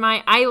changed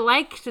I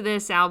liked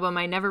this album.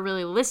 I never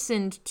really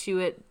listened to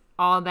it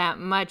all that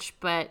much,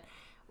 but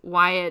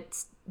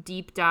Wyatt,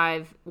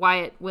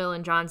 Will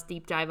and John's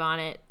deep dive on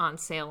it on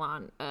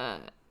Ceylon,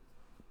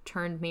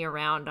 turned me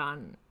around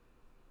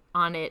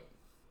on it,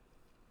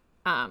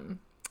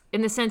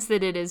 in the sense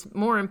that it is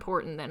more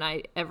important than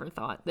I ever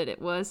thought that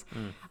it was.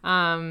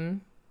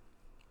 That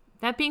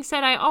being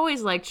said, I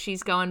always liked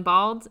She's Going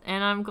Bald,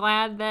 and I'm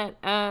glad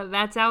that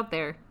that's out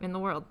there in the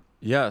world.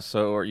 Yeah,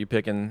 so are you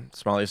picking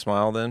Smiley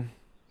Smile then?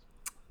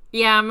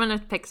 Yeah, I'm going to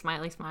pick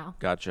Smiley Smile.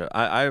 Gotcha.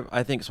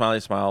 I think Smiley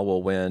Smile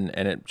will win,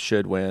 and it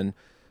should win,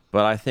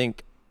 but I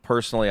think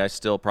personally I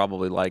still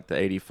probably like the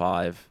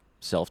 85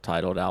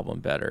 self-titled album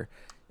better.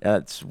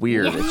 It's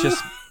weird. It's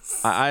just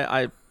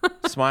I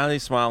Smiley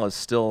Smile is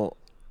still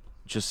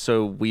just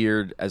so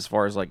weird as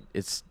far as like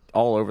it's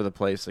all over the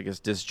place. Like it's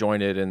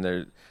disjointed,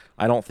 and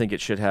I don't think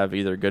it should have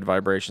either Good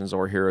Vibrations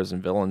or Heroes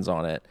and Villains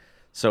on it.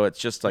 So it's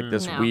just like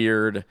this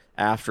weird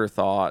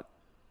afterthought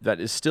that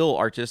is still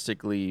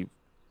artistically,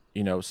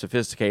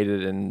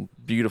 sophisticated and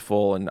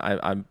beautiful. And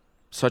I'm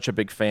such a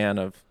big fan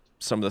of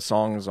some of the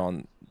songs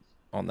on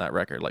that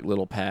record, like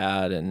Little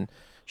Pad and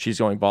She's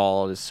Going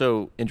Bald is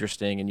so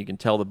interesting, and you can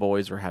tell the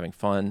boys were having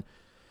fun.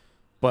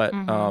 But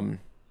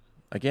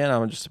again,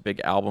 I'm just a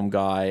big album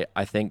guy.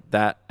 I think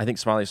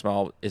Smiley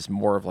Smile is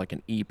more of like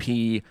an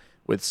EP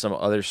with some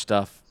other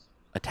stuff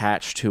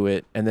attached to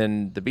it. And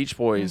then the Beach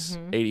Boys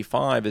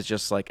 85 is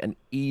just like an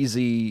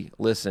easy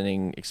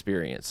listening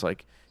experience.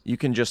 Like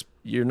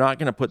you're not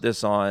going to put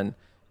this on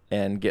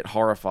and get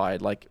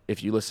horrified. Like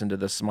if you listen to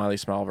the Smiley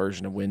Smile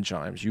version of Wind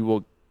Chimes, you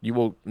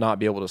will not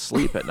be able to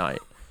sleep at night.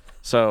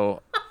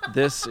 So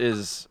this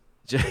is,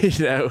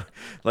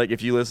 like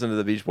if you listen to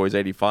the Beach Boys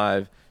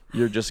 85,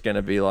 you're just going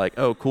to be like,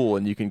 oh, cool.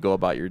 And you can go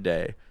about your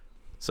day.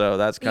 So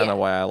that's kind of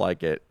why I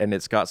like it. And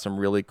it's got some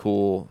really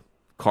cool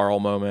Carl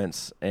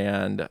moments.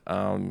 And,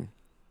 I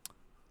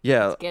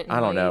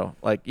don't know.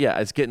 Like,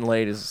 It's Getting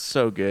Late is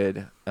so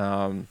good.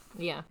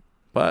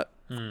 But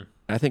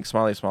I think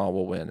Smiley Smile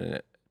will win, and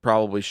it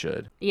probably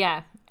should.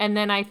 Yeah. And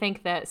then I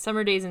think that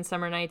Summer Days and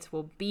Summer Nights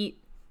will beat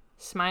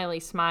Smiley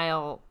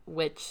Smile,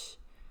 which,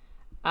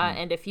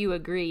 and if you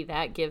agree,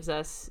 that gives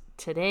us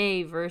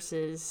Today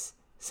versus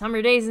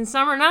Summer Days and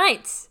Summer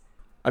Nights.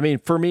 I mean,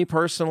 for me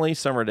personally,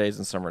 Summer Days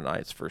and Summer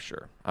Nights for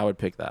sure. I would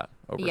pick that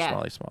over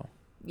Smiley Smile.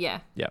 Yeah.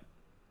 Yeah.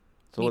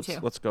 So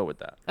let's go with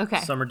that.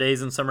 Okay. Summer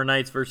Days and Summer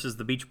Nights versus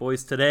the Beach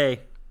Boys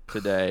Today.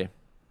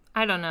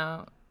 I don't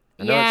know.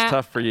 I know it's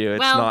tough for you. It's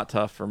not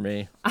tough for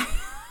me.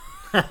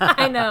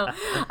 I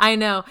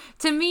know.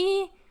 To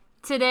me,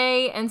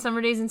 Today and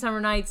Summer Days and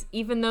Summer Nights,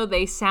 even though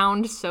they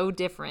sound so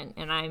different,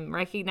 and I'm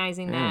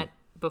recognizing that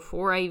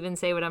before I even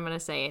say what I'm going to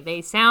say,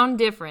 they sound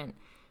different.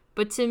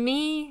 But to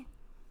me,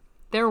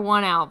 they're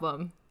one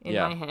album in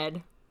my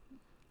head.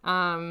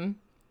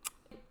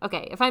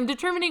 Okay, if I'm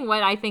determining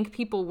what I think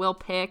people will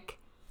pick,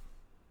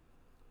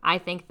 I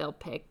think they'll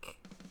pick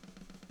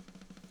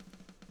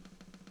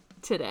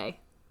Today.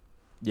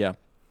 Yeah.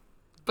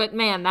 But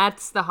man,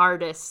 that's the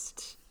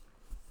hardest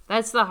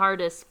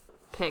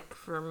pick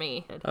for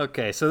me.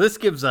 Okay, so this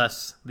gives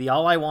us the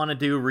All I Want to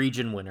Do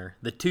region winner,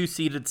 the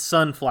 2-seeded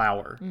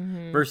Sunflower,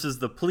 versus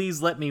the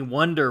Please Let Me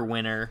Wonder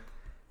winner,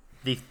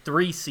 the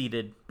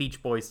 3-seeded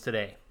Beach Boys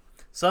Today.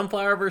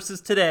 Sunflower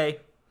versus Today.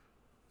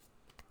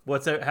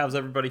 How's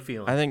everybody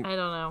feeling? I don't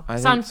know. I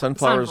think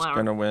Sunflower's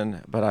going to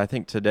win, but I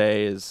think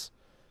Today is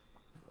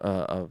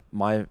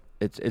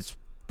it's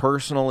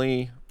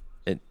personally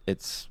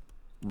it's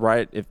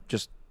right. If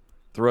just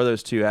throw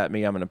those two at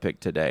me, I'm going to pick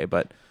Today,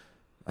 but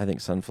I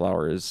think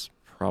Sunflower is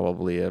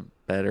probably a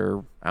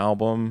better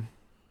album.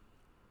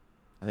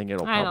 I think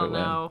it'll probably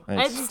win. I don't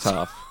know. It's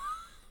tough.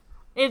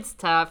 It's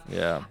tough.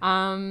 Yeah.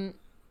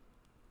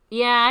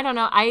 Yeah, I don't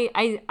know.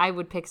 I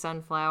would pick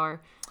Sunflower.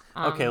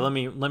 Okay, let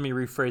me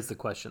rephrase the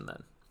question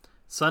then.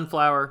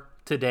 Sunflower,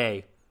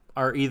 Today,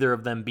 are either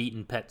of them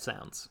beating Pet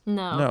Sounds?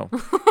 No.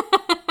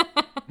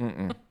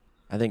 Mm-mm.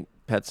 I think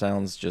Pet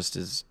Sounds just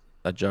is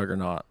a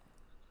juggernaut.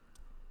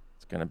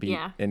 It's going to beat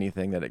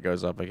anything that it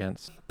goes up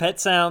against. Pet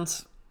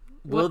Sounds,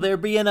 will there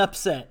be an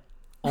upset?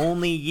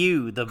 Only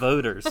you, the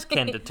voters,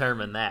 can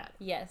determine that.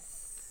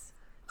 Yes.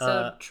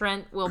 So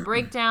Trent will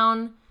break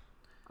down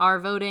our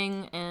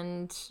voting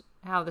and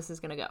how this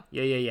is going to go.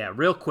 Yeah.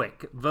 Real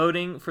quick.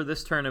 Voting for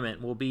this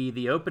tournament will be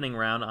the opening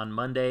round on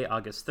Monday,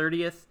 August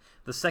 30th,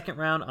 the second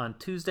round on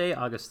Tuesday,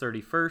 August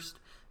 31st,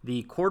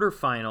 the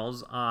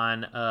quarterfinals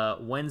on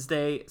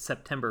Wednesday,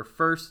 September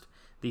 1st,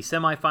 the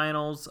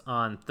semifinals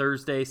on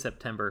Thursday,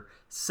 September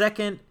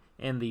 2nd,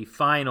 and the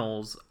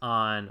finals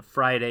on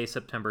Friday,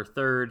 September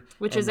 3rd.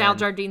 Which is Al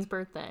Jardine's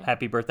birthday.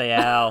 Happy birthday,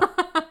 Al.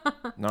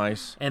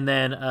 Nice. And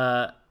then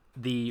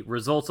the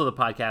results of the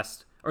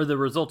podcast, or the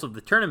results of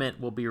the tournament,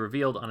 will be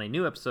revealed on a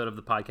new episode of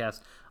the podcast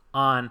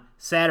on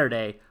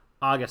Saturday,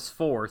 August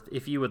 4th.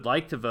 If you would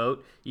like to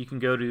vote, you can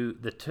go to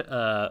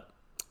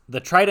the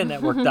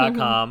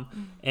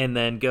TridentNetwork.com and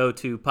then go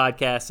to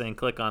podcasts and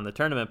click on the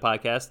tournament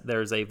podcast.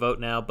 There's a Vote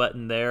Now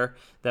button there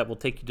that will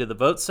take you to the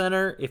Vote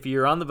Center. If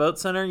you're on the Vote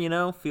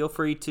Center, feel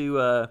free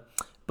to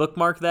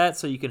bookmark that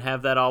so you can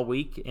have that all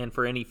week and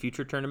for any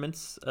future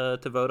tournaments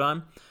to vote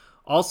on.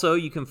 Also,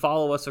 you can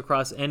follow us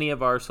across any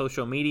of our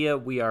social media.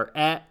 We are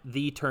at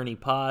The Tourney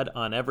Pod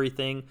on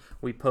everything.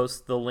 We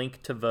post the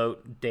link to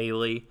vote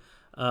daily.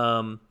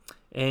 And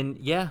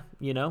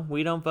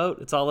we don't vote.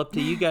 It's all up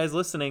to you guys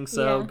listening.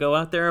 So go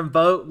out there and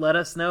vote. Let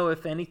us know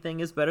if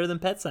anything is better than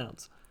Pet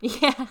Sounds.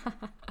 Yeah.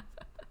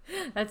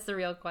 That's the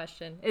real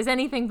question. Is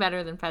anything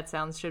better than Pet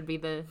Sounds should be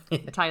the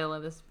title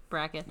of this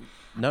bracket.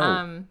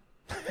 No.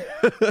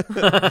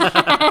 The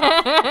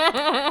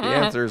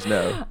answer is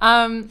no.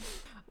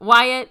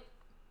 Wyatt,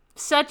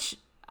 such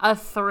a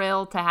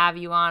thrill to have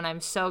you on. I'm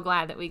so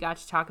glad that we got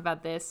to talk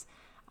about this.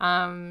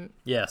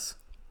 Yes.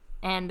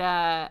 And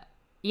I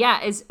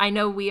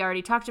know we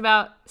already talked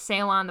about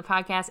Ceylon the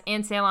podcast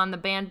and Ceylon the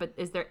band, but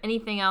is there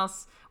anything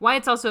else?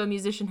 Wyatt's also a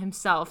musician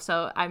himself,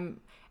 so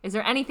is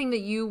there anything that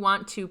you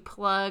want to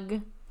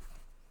plug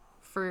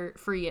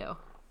for you?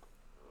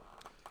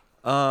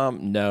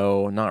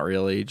 No, not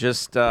really.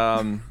 Just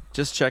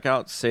check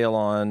out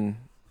Ceylon,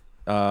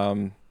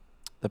 the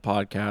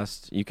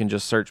podcast. You can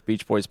just search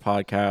Beach Boys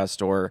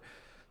Podcast, or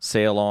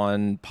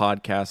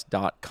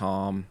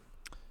CeylonPodcast.com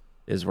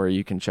is where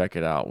you can check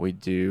it out. We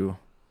do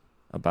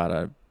about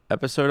an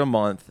episode a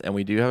month, and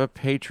we do have a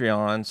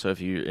Patreon. So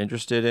if you're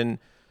interested in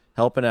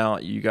helping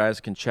out, you guys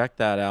can check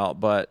that out.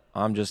 But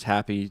I'm just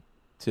happy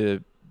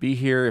to be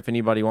here. If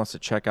anybody wants to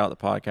check out the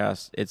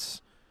podcast,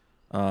 it's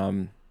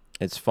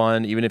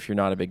fun. Even if you're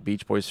not a big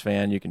Beach Boys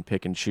fan, you can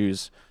pick and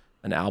choose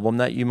an album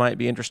that you might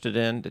be interested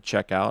in to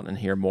check out and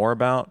hear more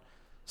about.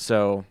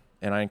 So,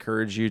 and I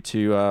encourage you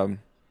to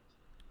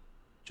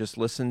just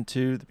listen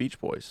to the Beach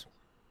Boys.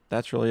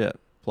 That's really it.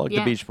 Plug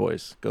the Beach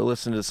Boys. Go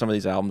listen to some of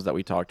these albums that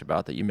we talked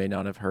about that you may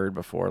not have heard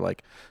before,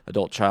 like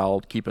Adult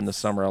Child, Keeping the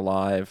Summer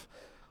Alive,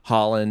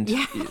 Holland,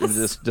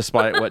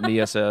 despite what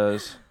Nia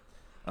says.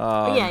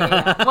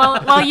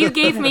 Well, you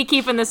gave me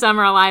Keeping the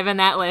Summer Alive in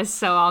that list,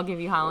 so I'll give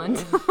you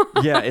Holland.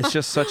 Yeah, it's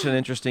just such an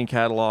interesting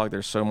catalog.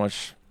 There's so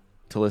much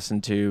to listen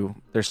to.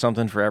 There's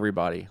something for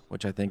everybody,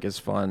 which I think is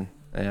fun.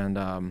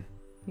 And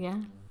yeah.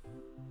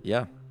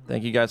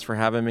 Thank you guys for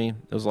having me.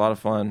 It was a lot of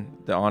fun.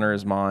 The honor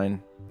is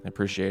mine. I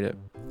appreciate it.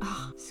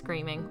 Oh,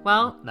 screaming.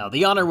 Well, no,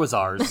 the honor was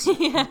ours.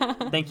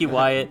 Thank you,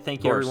 Wyatt.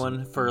 Thank you,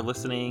 everyone, for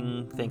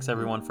listening. Thanks,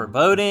 everyone, for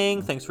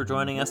voting. Thanks for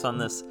joining us on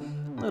this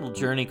little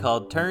journey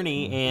called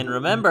Tourney. And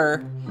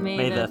remember,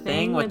 may the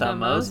thing with the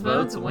most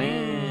votes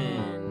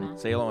win.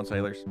 Sail on,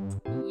 sailors.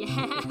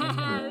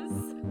 Yes.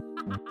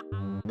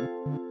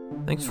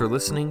 Thanks for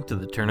listening to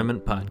the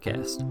Tournament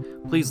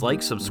Podcast. Please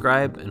like,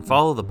 subscribe, and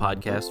follow the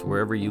podcast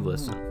wherever you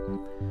listen.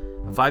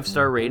 A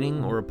 5-star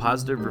rating or a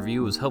positive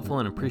review is helpful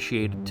and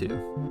appreciated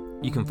too.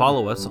 You can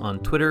follow us on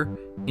Twitter,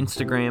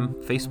 Instagram,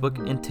 Facebook,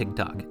 and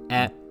TikTok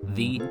at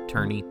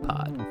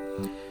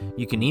TheTourneyPod.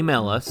 You can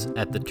email us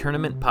at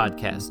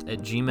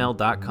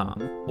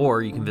thetournamentpodcast@gmail.com,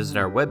 or you can visit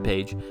our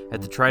webpage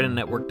at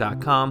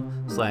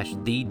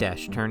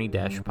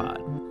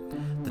thetridentnetwork.com/the-tourney-pod.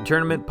 The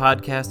Tournament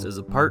Podcast is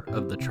a part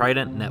of the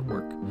Trident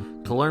Network.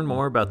 To learn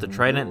more about the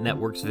Trident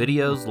Network's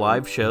videos,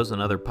 live shows,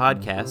 and other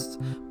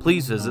podcasts,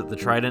 please visit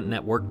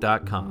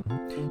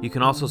thetridentnetwork.com. You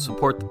can also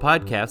support the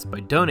podcast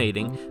by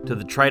donating to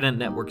the Trident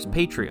Network's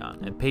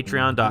Patreon at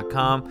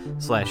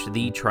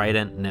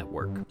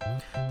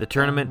patreon.com/thetridentnetwork. The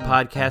Tournament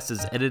Podcast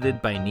is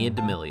edited by Nia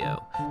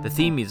D'Amelio. The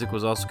theme music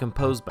was also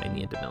composed by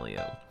Nia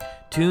D'Amelio.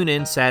 Tune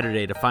in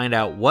Saturday to find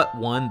out what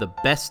won the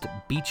Best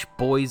Beach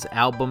Boys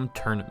Album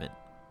Tournament.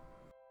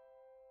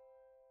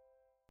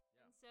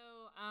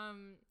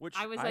 Which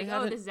I was I like,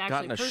 haven't this is actually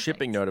gotten a perfect.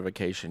 shipping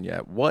notification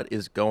yet. What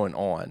is going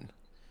on?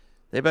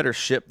 They better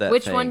ship that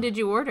Which thing. one did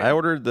you order? I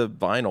ordered the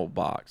vinyl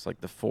box, like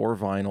the 4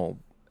 vinyl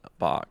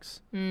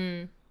box.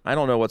 I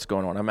don't know what's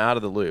going on. I'm out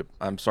of the loop.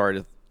 I'm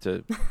sorry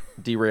to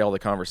derail the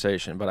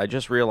conversation, but I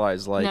just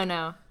realized, like,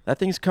 No. that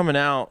thing's coming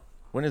out.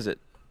 When is it?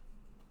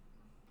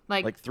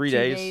 Like 3 2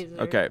 days?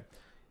 or... Okay.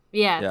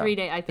 Yeah, 3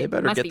 days. I think They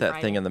better must get be that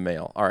Friday. thing in the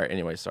mail. All right.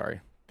 Anyway,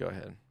 sorry. Go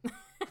ahead.